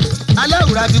dúpẹ́. Alẹ́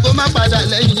òwúrà bí kò má padà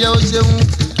lẹ́yìn yẹn ó ṣeun.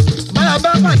 Báyọ̀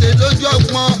bá pàdé lójú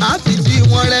ọgbọ́n á fi di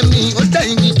wọn rẹ́mi. Ó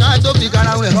tẹ̀yìn kíkà tó fi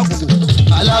kára rẹ̀ rọ́pò.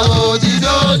 Aláwo ti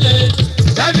dòde.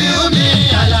 Ṣẹ́bí omi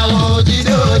aláwo ti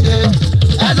dòde.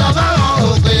 Ẹ sọ fáwọn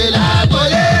òpè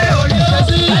làgbólé orí ó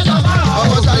sí.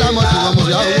 Ọmọ sálámọ̀ tí wọ́n mọ̀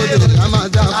yá owó dé. A máa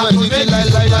dá fún ẹni tí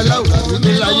láéláé aláwùrà tó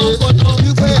ní láyé.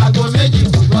 Wípé àgbo méjì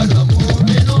kò gbọ́dọ̀ mú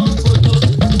mi nú kòtò.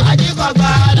 Àdìkọ̀gbà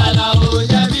làwọ̀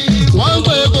ṣẹ́bí wo. Wọ́n ń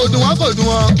pè é kò dùn wọ́n kò dùn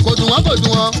wọ́n kò dùn wọ́n kò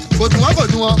dùn wọ́n kò dùn wọ́n kò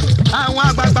dùn wọ́n. Àwọn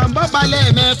àgbààgbà ń bọ́ balẹ̀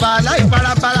mẹ́fà láì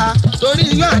farapara torí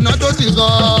iyán àná tó ti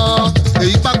gan-an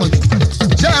èyí pàpọ̀ jù.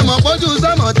 Ṣé ẹ mọ̀ pójú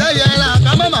sọ́mọ̀ tẹ́yẹ ra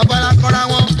ká má má fara kọ́ra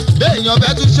wọn? Béèyàn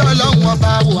fẹ́ tún ṣọ́ lọ́hùn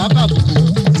ọba wò á bàbùkù.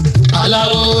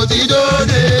 Aláwo ti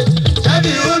dòde.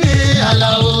 Ṣẹ́bí wú mi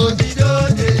aláwo ti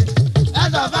dòde. Ẹ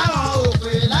sọ fáwọn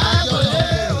òpè lágbólé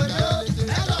òde.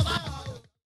 Ẹ sọ fáwọn.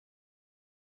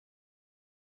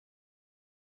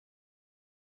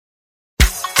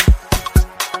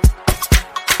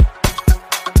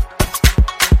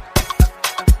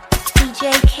 DJ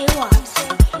K-Wise.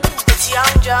 It's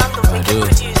Young John, the wicked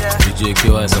producer. DJ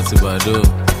K-Wise àti Bado.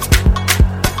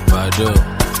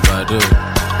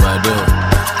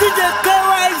 DJ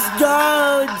K-Wise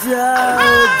Georgia.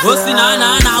 Ó sì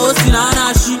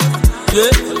náà ṣí.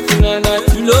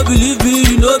 You no believe me,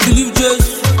 you no believe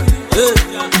Jesus.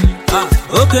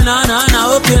 Okay na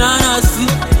see.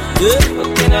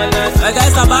 Like I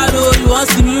said, Bado, you want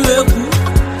see me reku?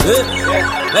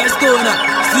 Let's go now.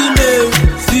 See Mary,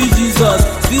 see Jesus.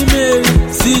 See Mary,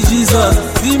 see Jesus.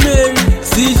 See Mary,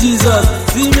 see Jesus.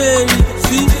 See Mary,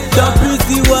 see the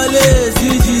pretty Wale.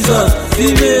 See Jesus.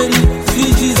 See Mary,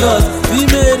 see Jesus. See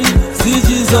Mary, see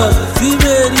Jesus. See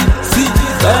Mary, see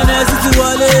NSC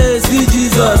Wale. See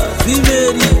Jesus. See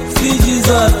Mary, see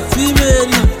Jesus. See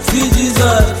Mary, see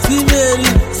Jesus. See Mary,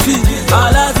 see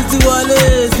Allah. See Wale.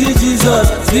 See Jesus.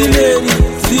 See Mary,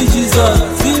 see Jesus.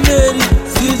 See Mary,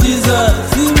 see Jesus.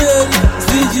 See Mary,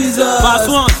 see Jesus. Pass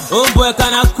one. Homeboy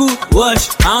kanaku wash.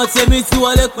 Àwọn tèmi ti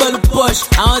wọlé pẹ̀lú push.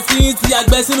 Àwọn tí yín ti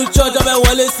àgbẹ̀ sínú church ọbẹ̀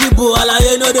wọlé síbò.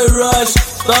 Àlàyé no dey rush.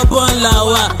 Stubborn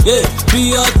làwà, bí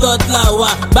ọ̀tọ̀ làwà.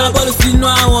 Gbá bọ́ọ̀lù sínú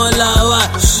àwọn làwà.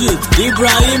 Shit,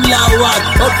 Ibrahim làwà.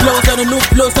 Ó flows on the new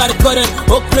flows are recorded.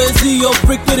 Ó crazy, ó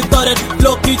freak to the thought.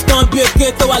 Flow kì í tán bí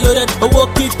èké tó wà loaded. Owó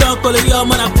kì í tán kò lè yọ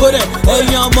ọmọ náà kódẹ̀.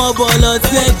 Ẹ̀yin ọmọ bọ̀ọ̀lọ̀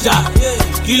tí ẹ jà.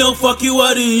 Kí ló ń fọ́ kí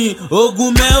wọ́ọ̀rì yìí?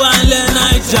 Ogun mẹ́wàá ń lẹ̀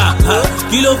Naija.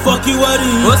 Kí ló ń fọ́ kí wọ́ọ̀rì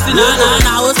yìí? Ó sì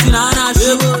náà ṣí.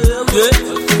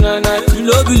 You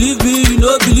no believe me, you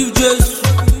no believe Jesus.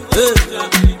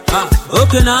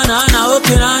 Okay na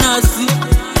see.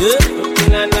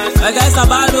 Like I said,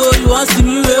 Bado, you want see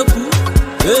me reku?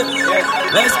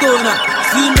 Let's go now.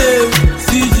 See Mary,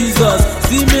 see Jesus.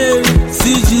 See Mary,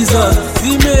 see Jesus.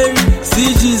 See Mary,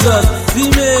 see Jesus. See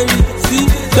Mary, see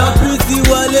the pretty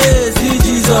Wale.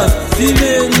 see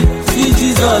Mary, see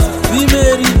Jesus, see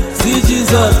Mary, see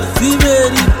Jesus, see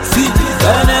Mary, see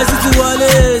NS to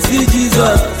Wale, see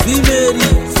Jesus, see Mary,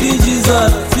 see Jesus,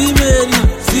 see Mary,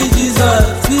 see Jesus,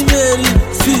 see Mary,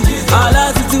 see Allah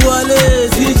to Wale,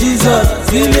 see Jesus,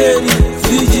 see Mary,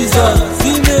 see Jesus,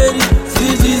 see Mary,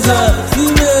 see Jesus, see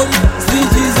Mary, see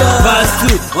Jesus. Verse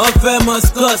 2, one famous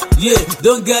cuss, yeah,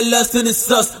 don't get lost in the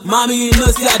sauce. Mommy, you know,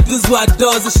 see I do what I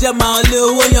does. I share my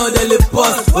little way on the lip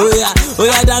boss. Oh yeah,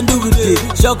 down do with it.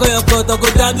 Shoko your cut, go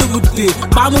down do with it.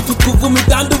 Mama to cook for me,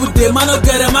 down do with it. Man, I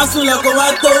get a masun like a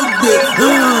white dog.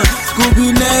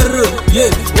 Scooby Nero, yeah,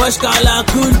 wash Kala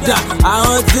Kunta. I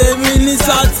want to mini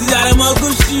salty, I'm a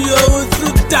gushi, oh,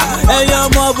 Suta. And your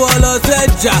mobile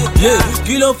Seja, yeah,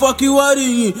 kilo fuck you, what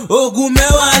you, oh,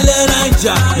 Gumewa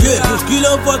Lenanja, yeah,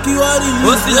 kilo fuck you, what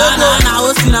you,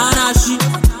 Osinana, she,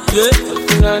 yeah,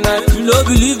 you don't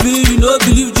believe me, you don't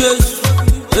believe Jesus,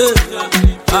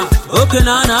 yeah, okay,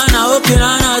 nana,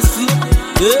 see,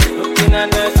 yeah,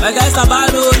 I guess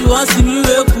about you want to see me,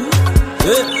 yeah,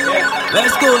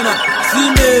 let's go now. See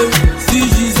Mary, see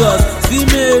Jesus, see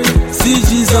Mary, see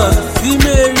Jesus, see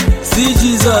Mary, see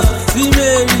Jesus, see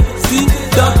Mary, see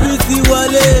the pretty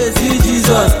Wale, see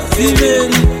Jesus, see Mary,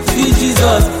 see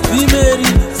Jesus, see Mary,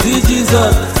 see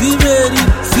Jesus, see Mary,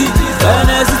 see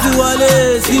NS to Wale,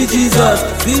 see Jesus,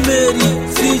 see Mary,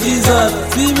 see Jesus,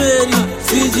 see Mary,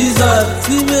 see Jesus,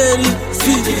 see Mary,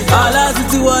 see Allah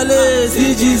to Wale,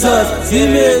 see Jesus, see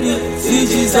Mary, see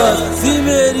Jesus, see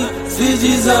Mary, see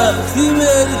Jesus, see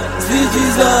Mary, see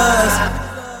Jesus.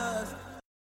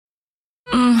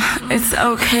 It's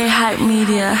okay, hype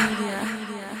media.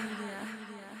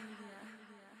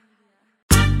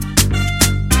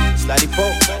 Slidey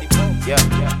Pope, yeah.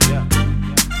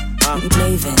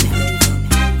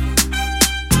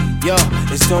 Yo,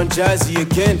 it's Don Jazzy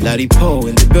again. Slidey Pope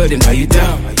in the building, how you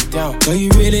down? Girl, you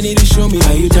really need to show me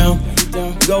how you down.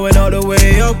 Going all the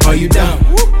way up, are you down?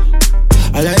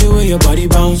 I like the way your body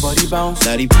bounce.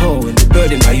 Slidey Pope in the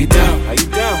building, how you down?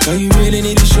 Girl, you really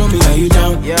need to show me how you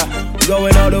down. Yeah,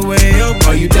 going all the way up,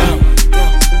 are you down?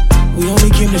 We only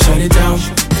came to shut it down.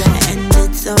 And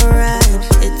it's alright,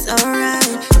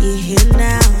 you're here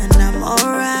now and I'm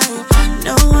alright.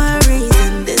 No worries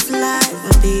in this life,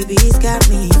 my baby's got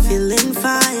me feeling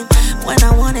fine. When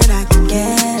I want it, I can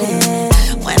get it.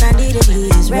 When I need it, he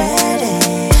is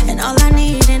ready. And all I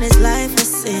need in his life is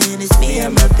sin. It's me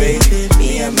and my baby,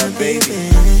 me and my baby.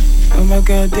 Oh my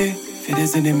God, there, if it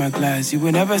isn't in my glass, you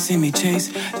will never see me chase.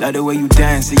 Like the way you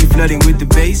dance, and you flirting with the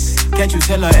bass. Can't you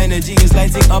tell our energy is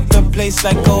lighting up the place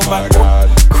like, oh my God,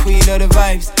 queen of the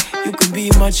vibes. You can be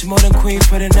much more than queen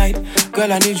for the night.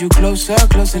 Girl, I need you closer,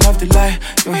 close enough to lie.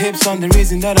 Your hips on the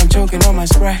reason that I'm choking on my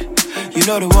Sprite. You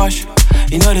know the wash,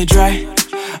 you know the dry.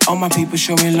 All my people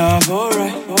show me love,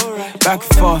 alright. Back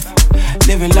and forth,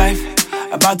 living life.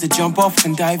 About to jump off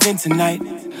and dive in tonight.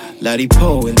 Slidey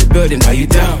Pope in the building, how you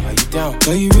down?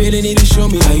 Girl, you really need to show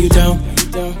me how you down.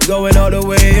 Going all the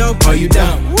way up, are you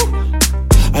down?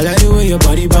 I like the way your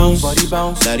body bounce.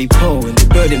 Slidey Pope in the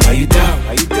building, how you down?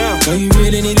 Girl, you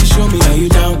really need to show me how you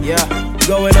down. Yeah,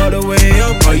 going all the way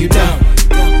up, are you down?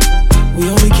 We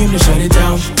only came to shut it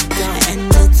down.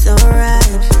 And it's alright,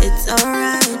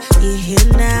 you're here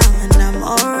now and I'm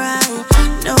alright.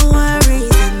 No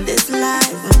worries in this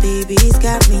life, my baby's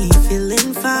got me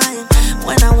feeling fine.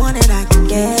 When I want it, I can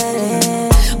get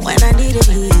it. When I need it,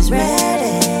 he is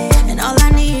ready. And all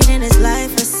I need in his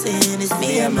life is sin. It's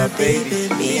me and my baby,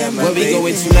 me and my baby. Where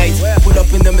we going tonight? Pull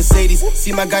up in the Mercedes.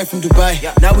 See my guy from Dubai.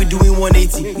 Now we doing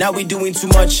 180. Now we doing too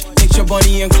much. Picture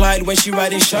Bonnie and Clyde when she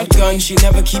riding shotgun. She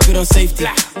never keep it on safety.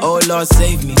 Oh Lord,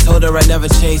 save me. Told her I never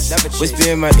chase. Whisper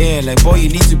in my ear like, boy, you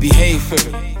need to behave.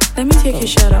 Let me take your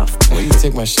shirt off. When you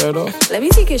take my shirt off? Let me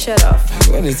take your shirt off.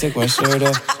 When you take my shirt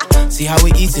off? See how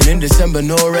we eating in December,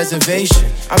 no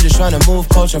reservation. I'm just trying to move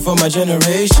culture for my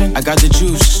generation. I got the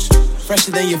juice,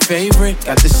 fresher than your favorite.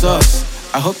 Got the sauce,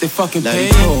 I hope they fucking pay.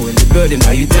 Oh, in the building,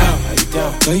 how you down?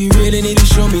 Girl, you really need to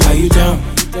show me how you down.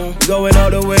 Going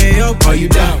all the way up, are you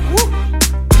down?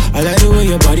 I like the way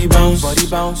your body bounce.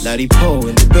 Slidey Pope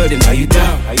in the building, how you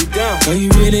down? Girl, you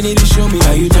really need to show me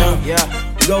how you down. Yeah,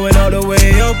 going all the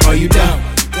way up, are you down?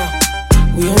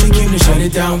 We only came to shut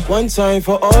it down. One time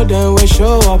for all them, we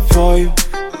show up for you.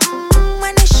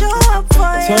 When they show up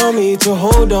for you, Tell me to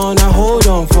hold on, I hold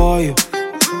on for you.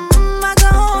 I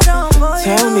can hold on for you.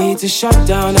 Tell me to shut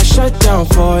down, I shut down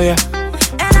for you.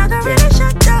 And I can really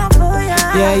shut down for you.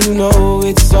 Yeah, you know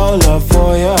it's all love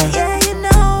for you. Yeah, you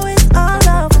know it's all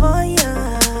love for you.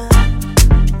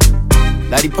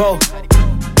 Slidey Pope,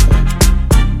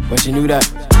 but you knew that.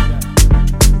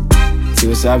 See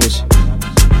what's savage.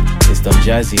 It's Don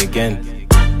Jazzy again.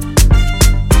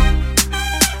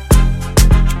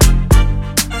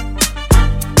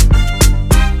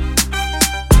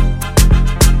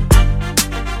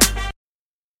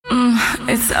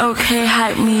 It's okay,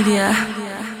 hype media.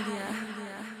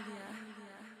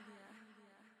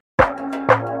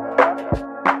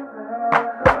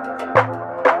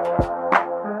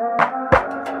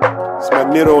 It's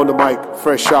Magneto on the mic,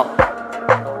 fresh out.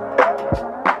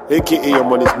 AKA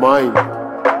I'm on his mind.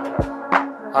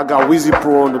 I got Wheezy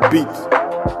Pro on the beat.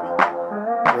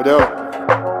 What up?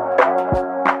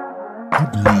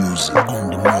 Music on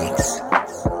the mix.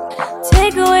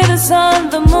 Take away the sun,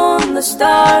 the moon, the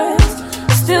stars.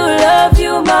 Still love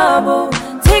you, my boo.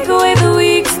 Take away the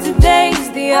weeks, the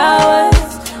days, the hours.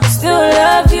 Still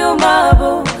love you, my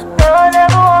boo. I'll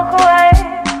never walk away,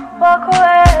 walk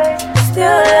away.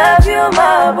 Still love you,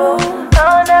 my boo.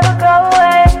 I'll never go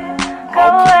away, go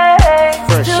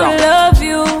away. Still love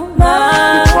you,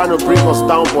 my They tryna bring us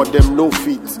down, but them no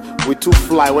feet. We too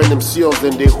fly when them see us,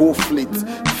 then they whole fleet.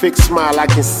 Fake smile, I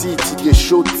can see it, they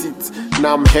show teeth.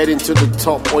 Now I'm heading to the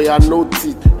top, oh yeah, no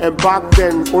teeth. And back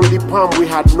then, only palm, we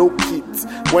had no kit.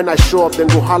 When I show up, then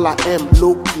go holla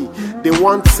low key. They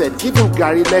once said, give him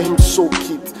Gary, let him soak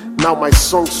it. Now my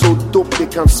song so dope, they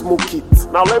can smoke it.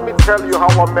 Now let me tell you how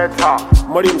I met her.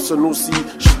 Mariam Sanusi,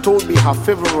 she told me her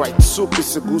favorite soup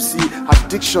is Segusi. Her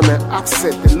diction and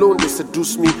accent alone, they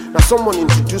seduce me. Now someone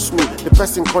introduced me, the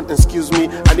person can't excuse me.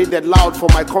 I need that loud for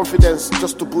my confidence,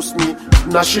 just to boost me.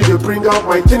 Now she dey bring out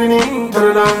my tinini,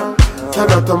 tanana.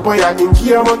 Tana tambaya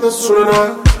ingia mata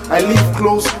sunana. I live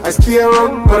close, I stay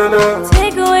around banana.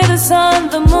 Take away the sun,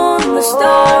 the moon, the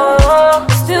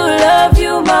stars. Still love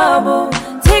you, my boo.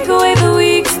 Take away the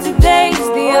weeks, the days,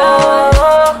 the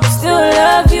hours. Still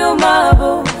love you, my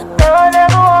boo. I'll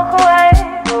never walk away,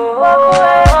 walk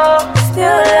away.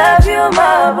 Still love you,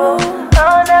 my boo.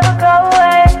 I'll never go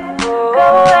away, go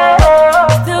away.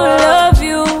 Still love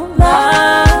you, my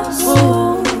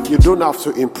boo. You don't have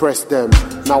to impress them.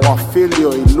 Now our failure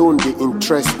alone, they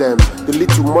interest them. The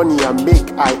little money I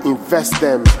make, I invest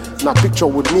them. Now picture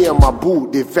with me and my boo,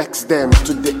 they vex them.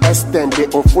 To the extent they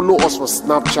unfollow us for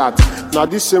Snapchat. Now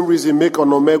this same reason make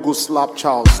an Omega slap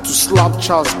Charles. To slap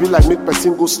Charles be like make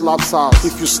person go slap SARS.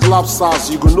 If you slap SARS,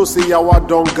 you go know say yawa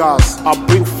don gas. I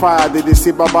bring fire, they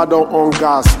say Baba don on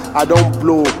gas. I don't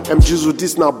blow, MG's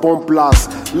this na bomb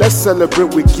blast. Let's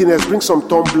celebrate with Guinness, bring some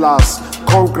tumblers.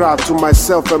 Congrats to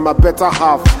myself and my better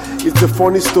half. It's a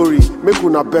funny story, make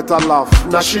una better laugh.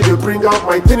 Now she dey bring out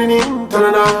my tinini,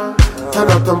 tanana.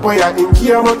 Tana tambaya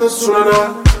ingia mata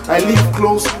sunana. I live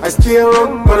close, I stay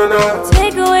around banana.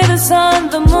 Take away the sun,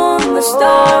 the moon, the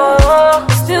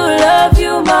stars. Still love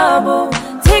you, my boo.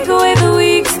 Take away the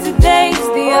weeks, the days,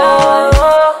 the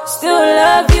hours. Still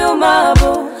love you, my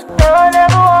boo. I'll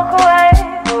never walk away,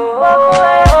 walk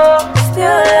away.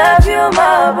 Still love you,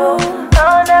 my boo.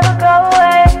 I'll never go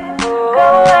away, go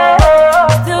away.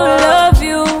 Still love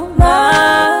you,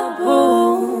 my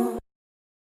boo.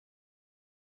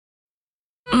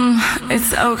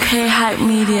 It's okay, hype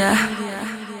media.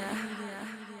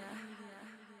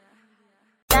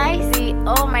 Dicey,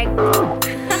 oh my god.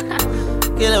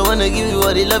 Girl, I wanna give you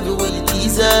all the love you what you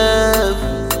deserve.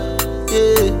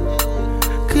 Yeah.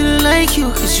 Couldn't like you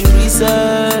cause you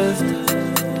reserved.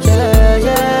 Yeah,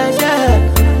 yeah, yeah.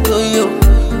 Yo.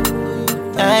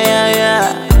 Yeah, yeah.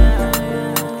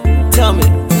 Tell me,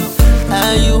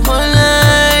 are you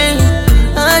online?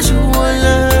 Are you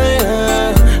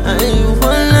online? Are you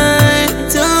online?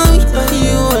 Tell me, are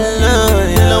you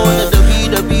online? Girl, I wanna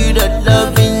WW that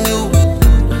loving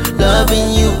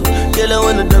you. Girl, I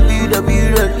wanna WW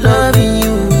that loving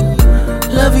you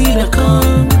to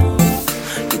come.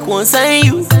 You can't say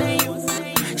you,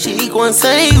 she can't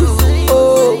say you.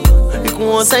 Oh, you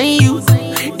can't say you.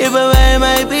 If I wear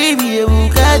my baby a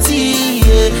Bugatti,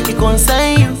 yeah, you can't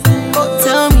say you. Oh,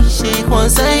 tell me, she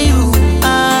can't say you.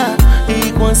 Ah,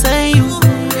 he can't say you.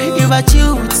 If I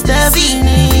chill with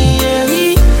Stephanie,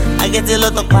 yeah. I get a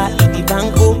lot of part in the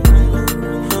banco.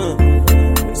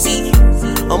 See,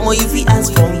 Omo, if he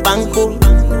ask from banco,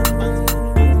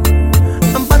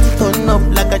 I'm about to turn up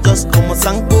like I just come on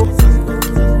Sanko.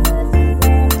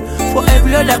 For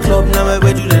every other club, now I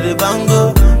ready to the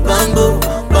bango, bango,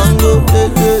 bango.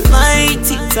 My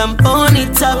tits and burn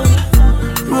it up,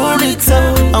 roll it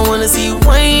up. I wanna see you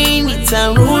wind it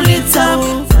and roll it up,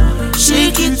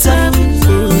 shake it up.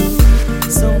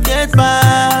 Some get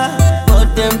by,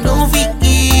 but them don't be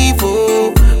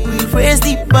evil. We raise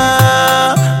the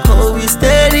bar, cause we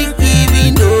steady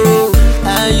giving. No,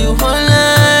 are you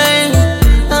online?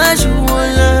 Are you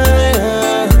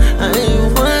online? Are you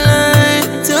online?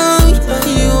 Tell me, are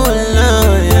you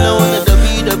online? I wanna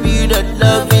WW that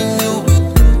loving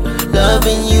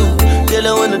you. Girl, I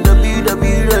wanna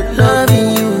WW that loving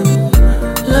you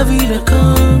to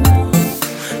come.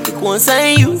 You can't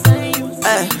say you,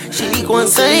 she can't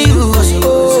concern you.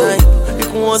 It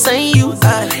concern you.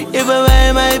 If I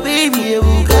buy my baby a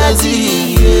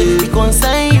Bugatti, it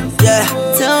concern you. Yeah,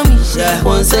 tell me, it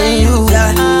concern you.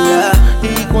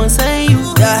 It concern you.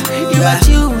 You got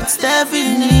you with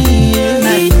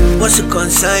Stephanie. What's your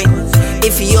concern?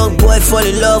 If a young boy fall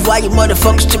in love, why you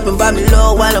motherfuckers tripping by me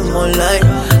low while I'm online?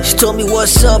 She told me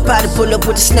what's up, how to pull up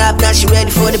with the snap. Now she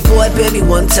ready for the boy, baby,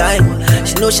 one time.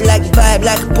 She know she like the vibe,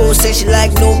 like a post, say she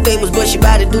like no favors, but she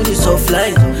bout to do this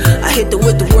offline. I hit her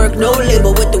with the work, no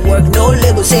label, with the work, no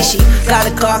label. Say she got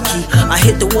a car key. I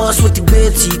hit the ones with the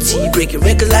big TT, breaking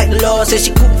records like the law. Say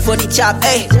she cook for the chop,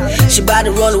 ayy. She bout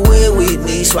to run away with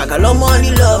me, so I got no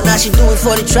money, love. Now she do it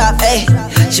for the trap, ayy.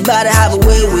 She bout to have a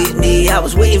way with me. I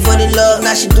was waiting for the love,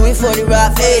 now she do it for the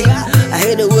rap, ayy. I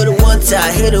hit her with a one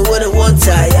time, hit her with a one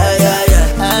time,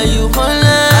 yeah. Are you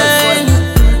online?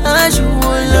 Are you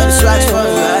online? This rocks for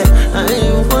me, right? Are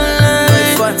you online?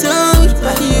 Tell me,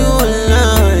 are you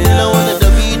online? Girl, I wanna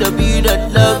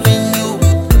www.loving you,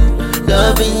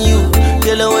 loving you.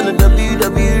 Girl, I wanna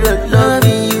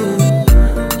www.loving you,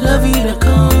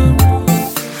 loving.com.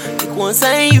 It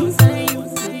concern you.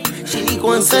 She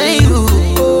concern you.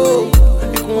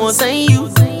 It concern you.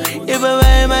 If I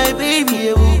buy my baby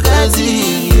a Bugatti,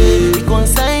 it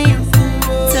concern you.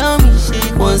 Tell me, she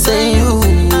concern you.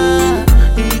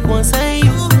 It concern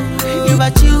you. You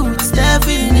got you with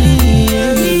Stephanie.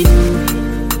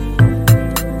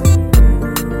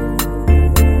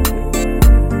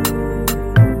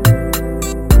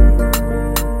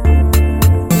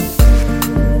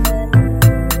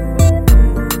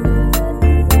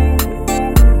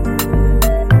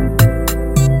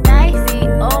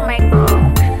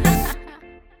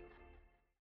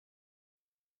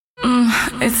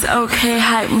 It's okay,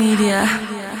 hype media.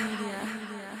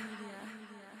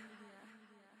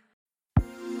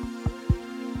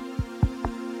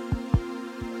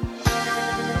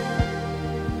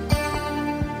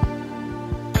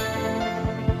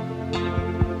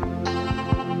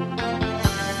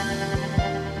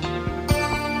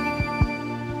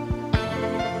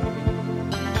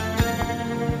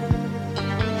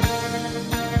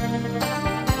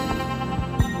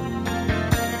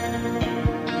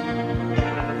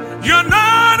 You're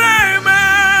not a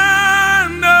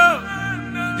man, no.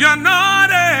 You're not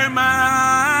a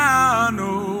man,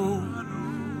 no.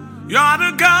 You're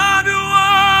the God who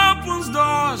opens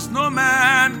doors no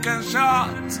man can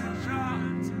shut.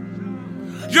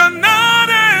 You're not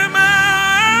a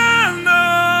man,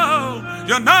 no.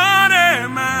 You're not a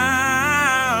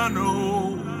man,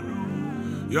 no.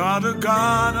 You're the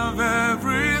God of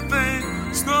everything.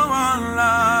 There's no one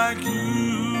like you.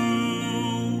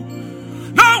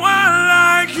 No one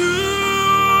like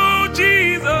you,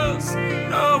 Jesus.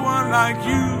 No one like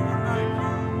you.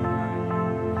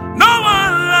 No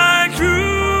one like you.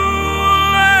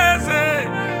 I say,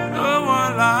 no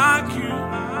one like you.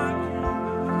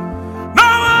 No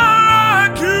one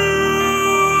like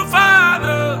you,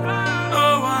 Father. No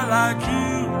one like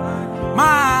you,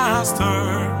 Master.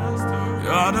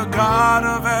 You're the God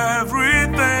of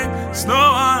everything. There's no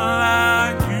one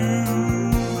like you.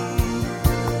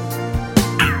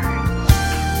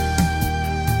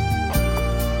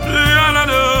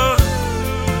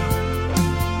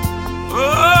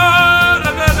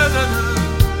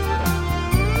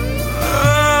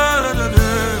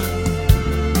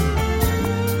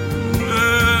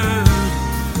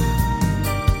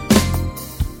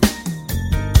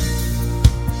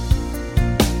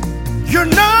 You're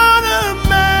not a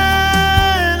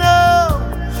man, oh.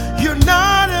 You're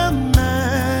not a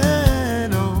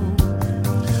man, oh.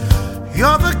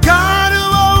 You're the God who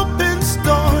opens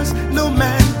doors no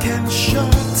man can shut.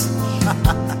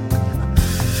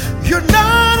 You're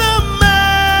not a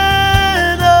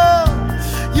man, oh.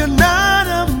 You're not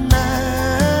a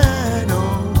man,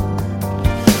 oh.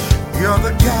 You're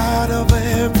the God of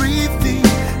everything.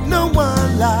 No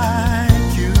one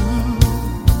like you.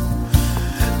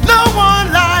 No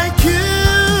one like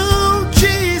you,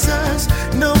 Jesus.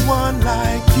 No one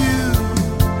like you.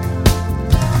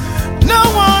 No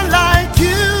one like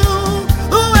you.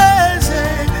 Who is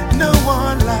it? No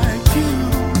one like you.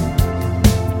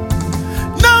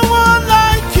 No one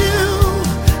like you.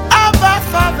 Abba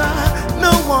Father.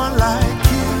 No one like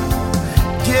you.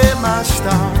 Yeah, my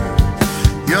star.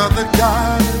 You're the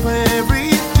God of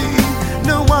everything.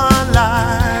 No one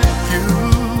like you.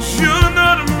 You're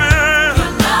not a man.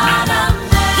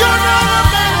 You're not a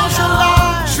man who shall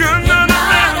lie. You're not a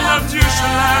man that you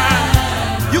shall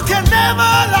lie. You can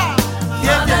never lie.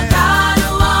 Yeah, yeah.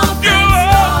 You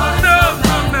open up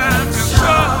no man can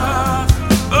shut.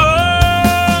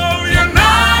 Oh, you're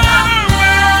not a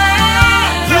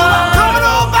man. You are God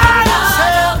all by yourself.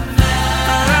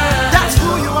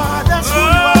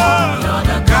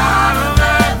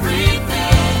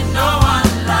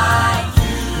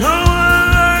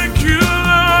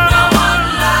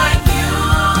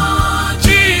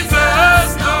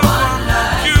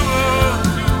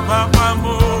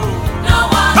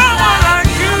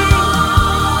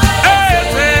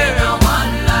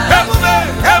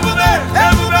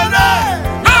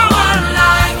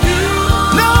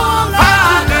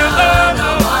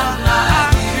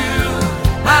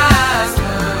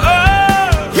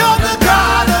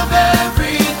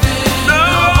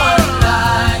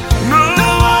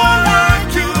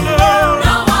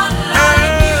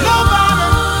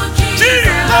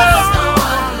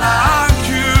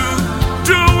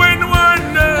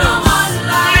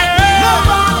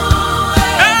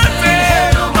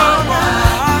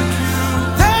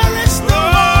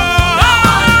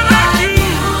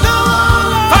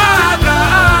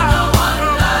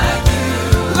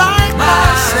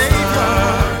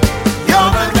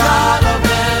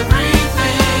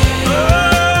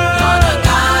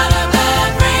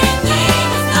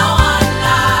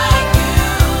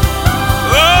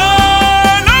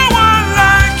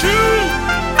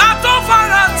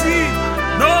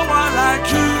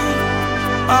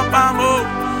 Papa Mo.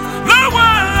 No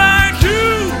one like you.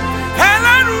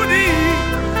 Helen Rudy.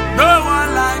 No one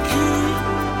like you.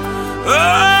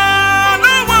 Oh,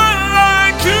 no one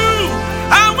like you.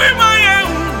 And we my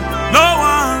no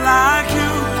one like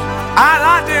you.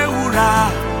 Aladeura.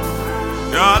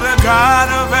 You're the God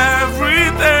of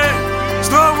everything.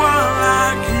 There's no one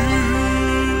like you.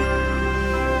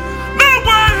 No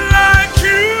one like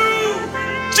you.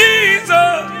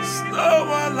 Jesus. No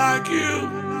one like you.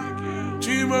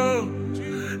 Timo.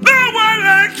 No one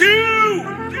like you.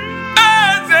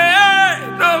 Isaiah.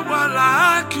 No one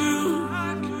like you.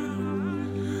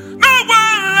 No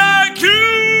one like you.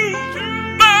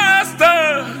 Master.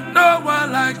 No one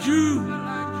like you.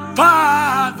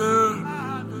 Father.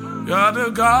 You're the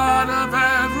God of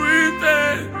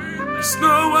everything. There's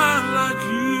no one like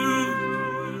you.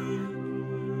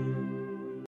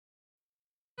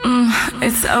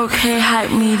 It's okay,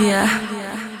 hype media.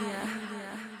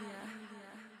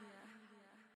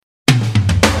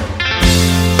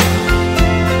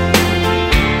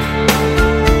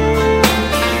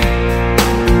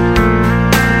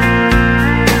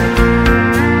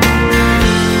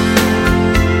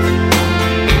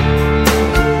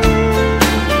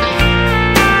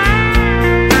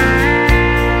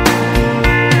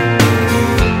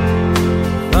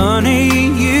 Funny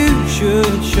you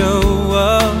should show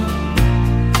up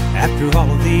after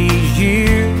all these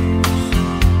years.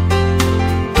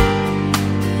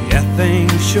 Yeah,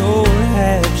 things sure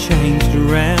have changed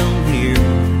around here.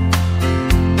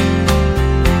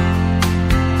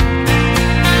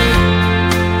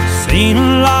 Seen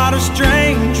a lot of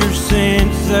strangers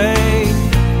since they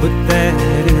put that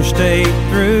interstate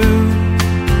through.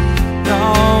 No,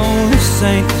 this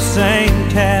ain't the same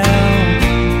town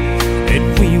that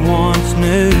we once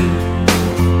knew.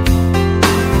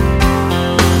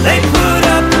 They put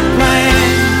up a plan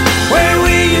where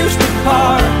we used to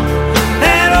park.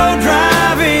 That old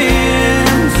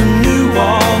drive-in's a new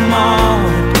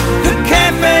Walmart. The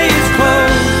cafe is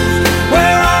closed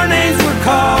where our names were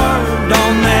carved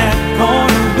on that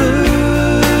corner booth.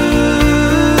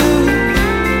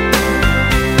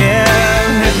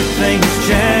 Yeah, everything's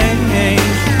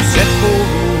changed except for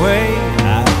the way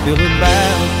I feel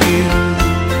about you.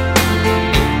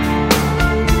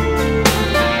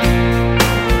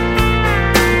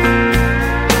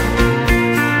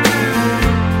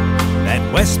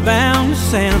 Westbound to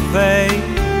Santa Fe,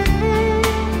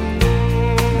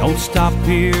 don't stop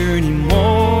here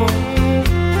anymore.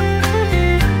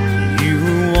 You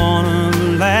were one of the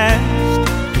last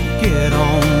to get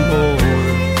on board.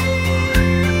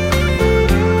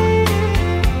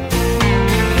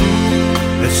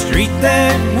 The street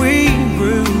that we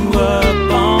grew up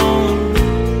on,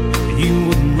 you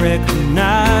wouldn't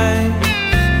recognize.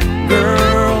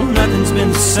 Girl, nothing's been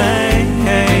the same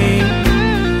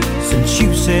since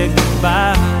you said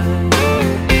goodbye.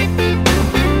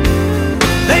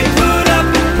 They put up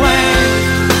a plan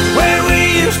where we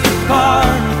used to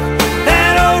park.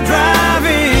 That old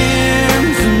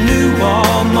drive-in's a new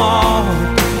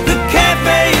Walmart. The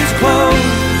cafe is closed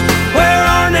where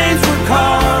our names were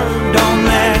carved on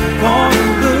that corner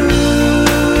booth.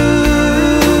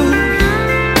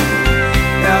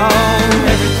 Oh,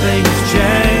 everything's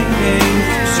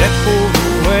changed except for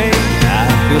the way I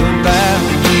feel about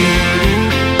you.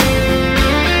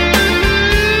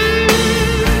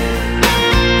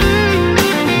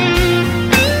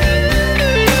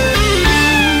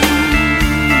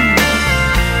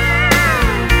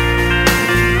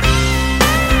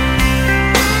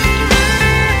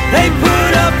 They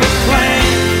put up a plan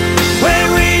where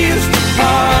we used to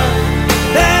park.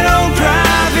 That old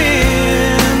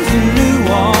drive-in's a new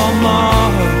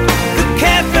Walmart. The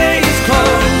cafe is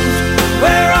closed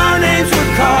where our names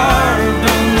were carved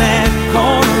on that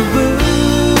corner booth.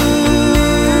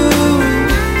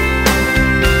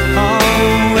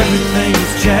 Oh,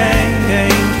 everything's changed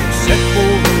except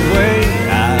for the way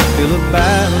I feel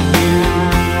about you.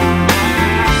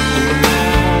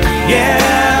 Yeah,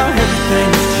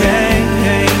 everything's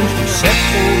changed except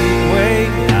for the way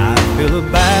I feel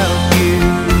about you.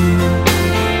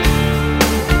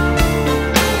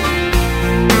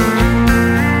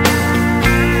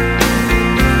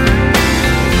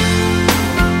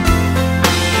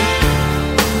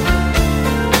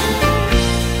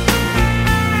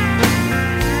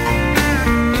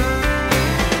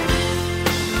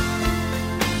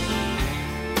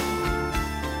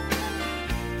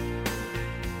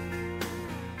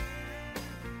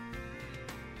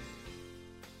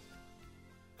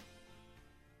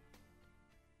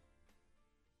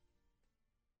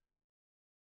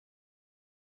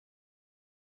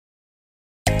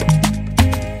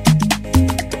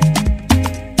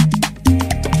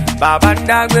 Baba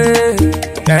Dagwe,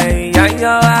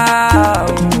 yeah.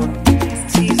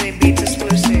 TZ Beats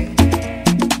exclusive.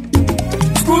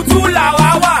 Skutu la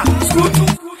wawa, skutu.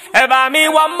 Eba mi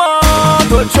wa mo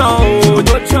to chon.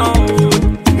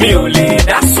 Mi ò lè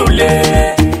dá sólé.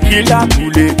 Kila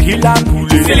pule.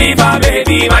 Silver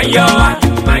baby, man yo wa.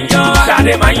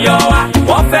 Shade man yo wa.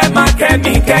 Wọ́n fẹ́ máa kẹ́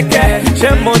mi kẹ́kẹ́. Ṣé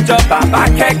mo jọ bàbá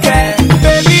kẹ́kẹ́?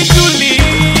 Baby Julie,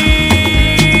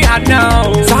 I know.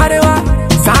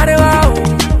 Sáré wá o.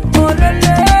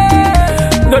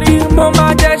 Lórí mo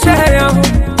máa jẹ ṣẹ́yàn.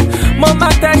 Mo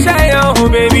máa tẹ ṣẹ́yàn o,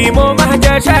 baby, mo máa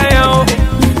jẹ ṣẹ́yàn o.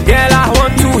 Girl, I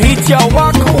want to hit your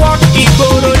walk,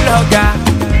 ìgboro lọ́gà.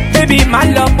 Baby, my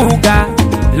love buga.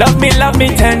 Love me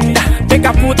tender. Make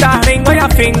a put a ring on your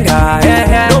finger.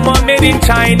 Yeah. No more made in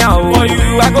China. Oh. For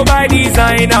you, I go by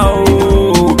designer.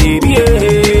 Oh, baby,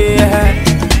 yeah.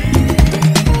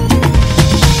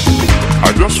 I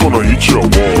just wanna hit your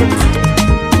walk.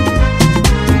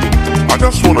 I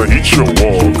just wanna hit your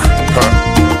walk. Ha.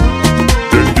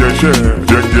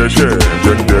 Yeah.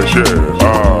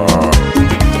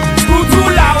 Skutu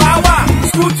la wawa,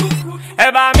 skutu.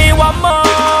 Eba mi wa mo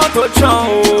to chon.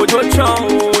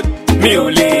 Mi ò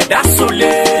lè dá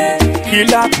sólé.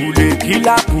 Kila pule.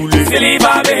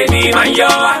 Silver baby, man yo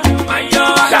wa.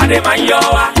 Shade man yo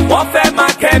wa. Wọ́n fẹ́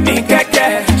máa kẹ́ mi kẹ́kẹ́.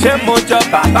 Ṣé mo jọ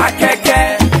bàbá kẹ́kẹ́?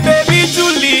 Baby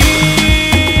Julie,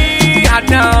 I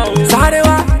know. Sáré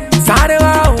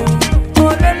wá o.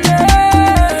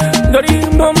 Lórí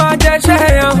mo máa jẹ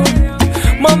ṣẹ́yàn.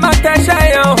 Mo máa tẹ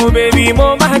ṣẹ́yàn o, baby, mo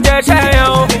máa jẹ ṣẹ́yàn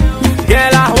o.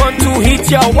 Girl, I want to hit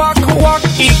your walk,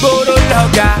 ìgboro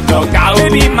lọ́gà.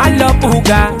 Baby, my love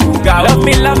buga.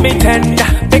 Love me tender.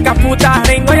 Make a put a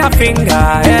ring on your finger.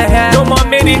 Yeah. No more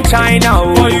made in China.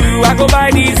 Oh. For you, I go by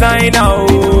designer.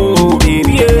 Oh,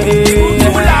 baby,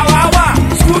 yeah.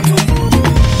 Skutu.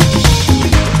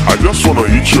 I just wanna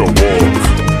hit your walk.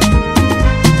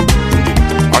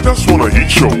 I just wanna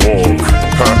hit your walk.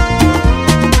 Ha.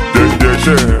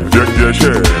 Yeah.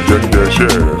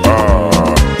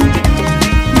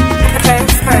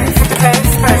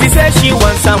 She said she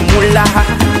wants some mula.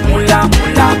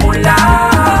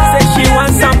 Say she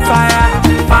wants some fire.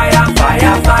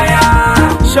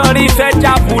 Shorty fed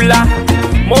jabula,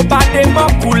 mo bade mo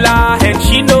kula, and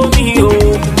she know me oh.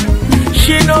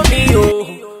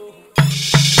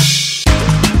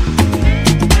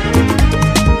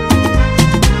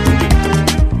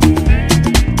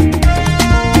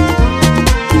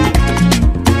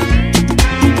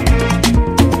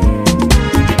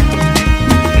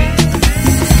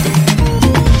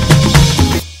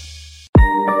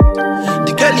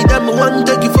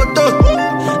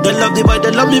 They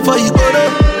love me for you go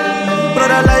though.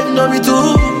 Brother life know me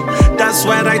too. That's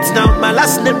why right now my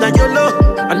last name na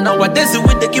YOLO. And nowadays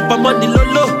we they keep my money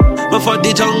low. But for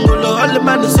the jungle, all the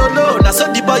man is solo. Now so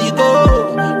the boy you go.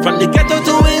 From the ghetto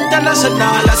to international,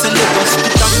 I say Lagos to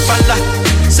Kampala.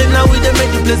 Say now we they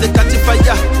make the place they catch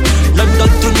fire.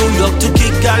 London to New York to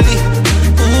Kigali.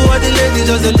 All the ladies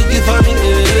just they looking for me.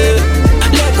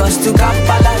 Lagos to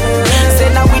Kampala. Say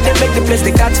now we they make the place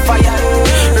they catch fire.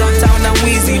 Run town and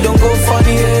Weezy don't go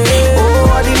funny.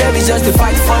 Oh, all the ladies just to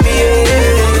fight for me.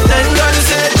 Thank God you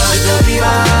said God to be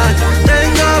man.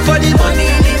 Thank God for the money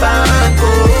in the bank. Oh,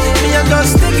 me I'm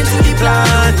just sticking to the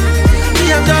plan. Me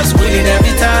I'm just winning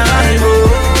every time. Oh,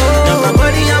 now my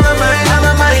money on my mind, on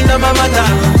my mind, on my matter.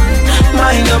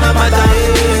 Mind on my matter.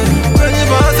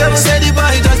 24/7 say the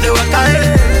boy just the waka.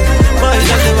 Boy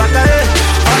just the waka.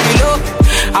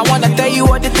 I wanna tell you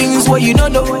all the things where you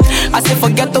don't know. I say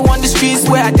forget the one the streets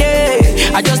where I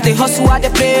did. I just they hustle, I they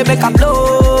play, make a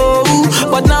blow.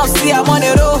 But now see I'm on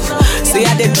the road. See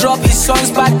how they drop his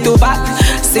songs back to back.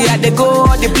 See how they go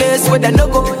all the place where they no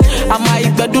go. I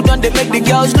might do done they make the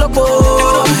girls loco.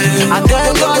 And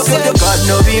thank God say God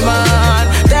no be man.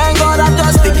 Thank God I'm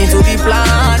just sticking to the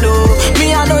plan. Oh,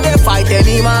 me I know they fight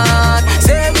any man.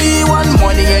 Save me one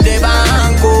money in the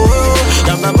bank. Oh,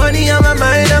 now my money on my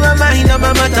mind, on my mind, on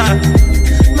my matter.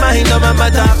 Mind on my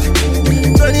matter.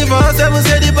 24/7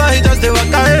 say the boy just the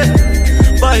waka.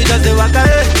 Boy just the waka.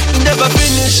 Never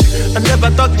finish. I never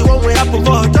thought the one way happen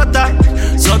for a daughter.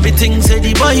 So me think say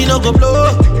the boy no go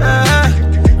blow.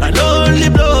 I only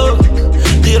blow.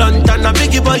 The run and a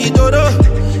biggie boy dodo.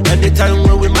 Anytime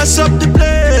when we mess up the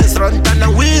place, run and a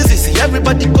Weezy, see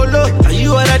everybody go low. And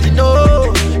you already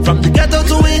know. From the ghetto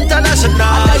to international.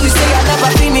 I tell you say I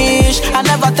never finish. I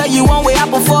never tell you one way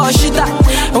happen for a shitter.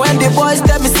 When the boys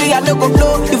tell me say I no go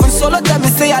blow. Even solo tell me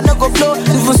say I no go blow.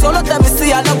 Even solo tell me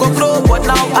say I no go grow. But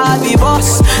now I be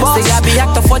boss. Say I be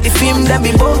actor for the film, then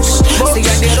be boss. Say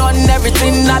I they run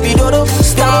everything, I be dodo.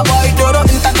 Star boy dodo,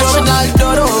 international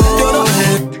dodo.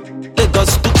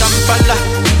 Lagos to Kampala.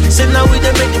 Say now we dey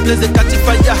make the place they catch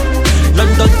fire.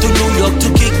 London to New York to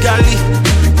Kigali.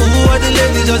 Who are the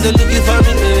ladies just they looking for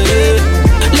me?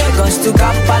 Lagos to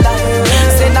Kampala.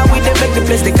 Say now we dey make the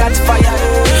place they catch fire.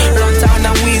 Run town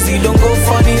and Weezy don't go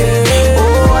funny.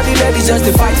 Oh, all the ladies just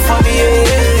they fight for me.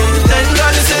 Thank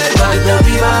God they say bad no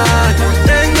be bad.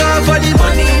 Thank God for the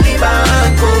money in the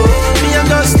bank. Oh, me I'm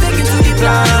just sticking to the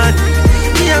plan.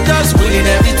 Me I'm just winning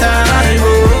every time.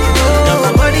 Oh, now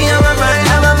my money and my mind,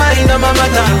 and my mind on my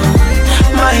matter.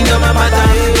 Mind on my matter.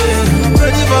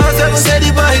 24/7 say the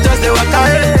boy just the waka.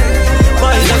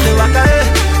 Boy just the waka.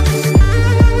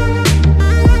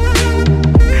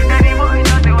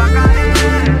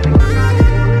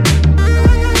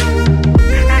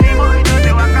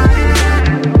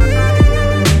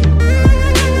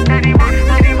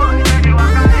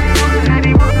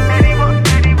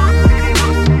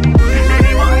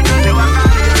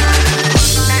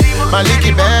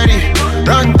 Maliki Berry,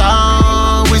 run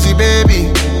down, Wizzy baby.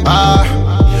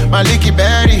 Maliki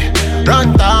Berry,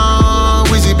 run down,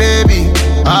 Wizzy baby.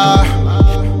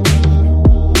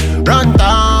 Run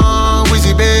down,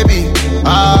 Wizzy baby.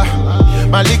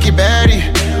 Maliki Berry,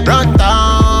 run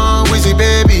down, Wizzy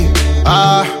baby.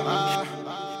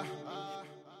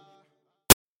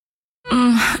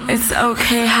 It's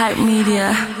okay, hype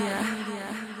media.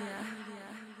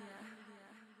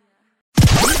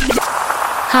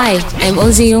 Hi, I'm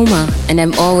Ozioma, and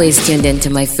I'm always tuned into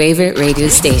my favorite radio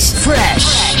station. Fresh.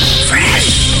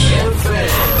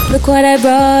 Look what I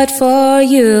brought for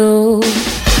you.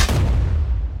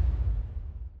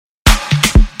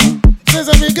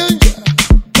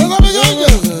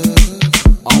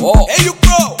 Hey, you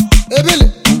bro.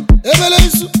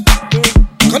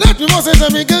 Connect me more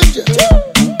Sesame Ganja.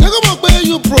 They go back where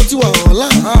you pro to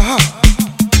online.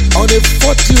 On the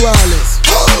 40 wireless.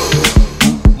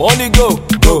 Money go.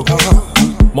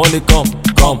 Money come.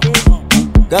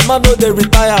 That man know they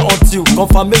retire until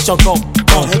confirmation come.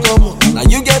 Now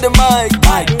you get the mic.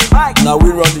 Now we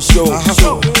run the show.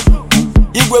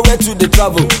 If we went to the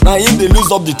travel, now him they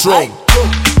lose up the throne.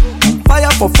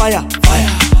 Fire for fire.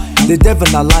 The devil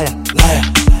a liar.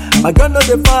 My girl know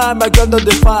the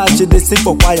fire, she dey sing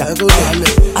for choir.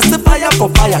 I say fire for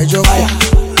fire.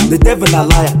 The devil a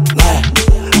liar.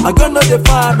 My girl know the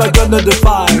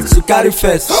fire, she carry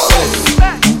first.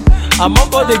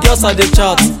 Among all the girls at the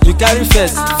chart, you carry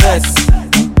first.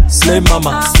 Slay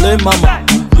mama,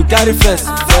 you carry first.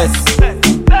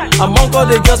 Among all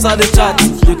the girls at the chart,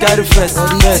 you carry first.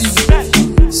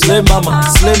 Slay mama,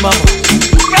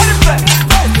 you carry first.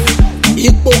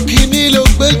 Ipò kìíní ló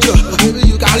gbẹ́jọ́, baby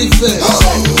you carry first.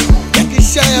 Jẹ́ kí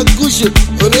iṣẹ́ yẹn gúúsù,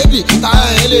 òrébì táyà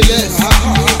yẹn lè lẹ́sì.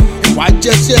 Wà á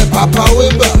jẹ́sẹ̀ papa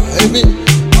wémbà, baby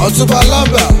ọ̀túnba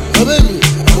lámbà, baby.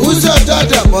 Who's your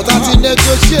dada? But I ti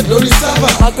negotiate lórí sábà.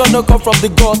 I gonna come from the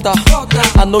gutter.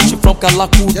 I know she from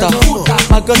Kalakuta.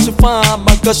 My girl she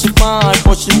fine,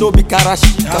 but she no be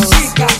Karashika.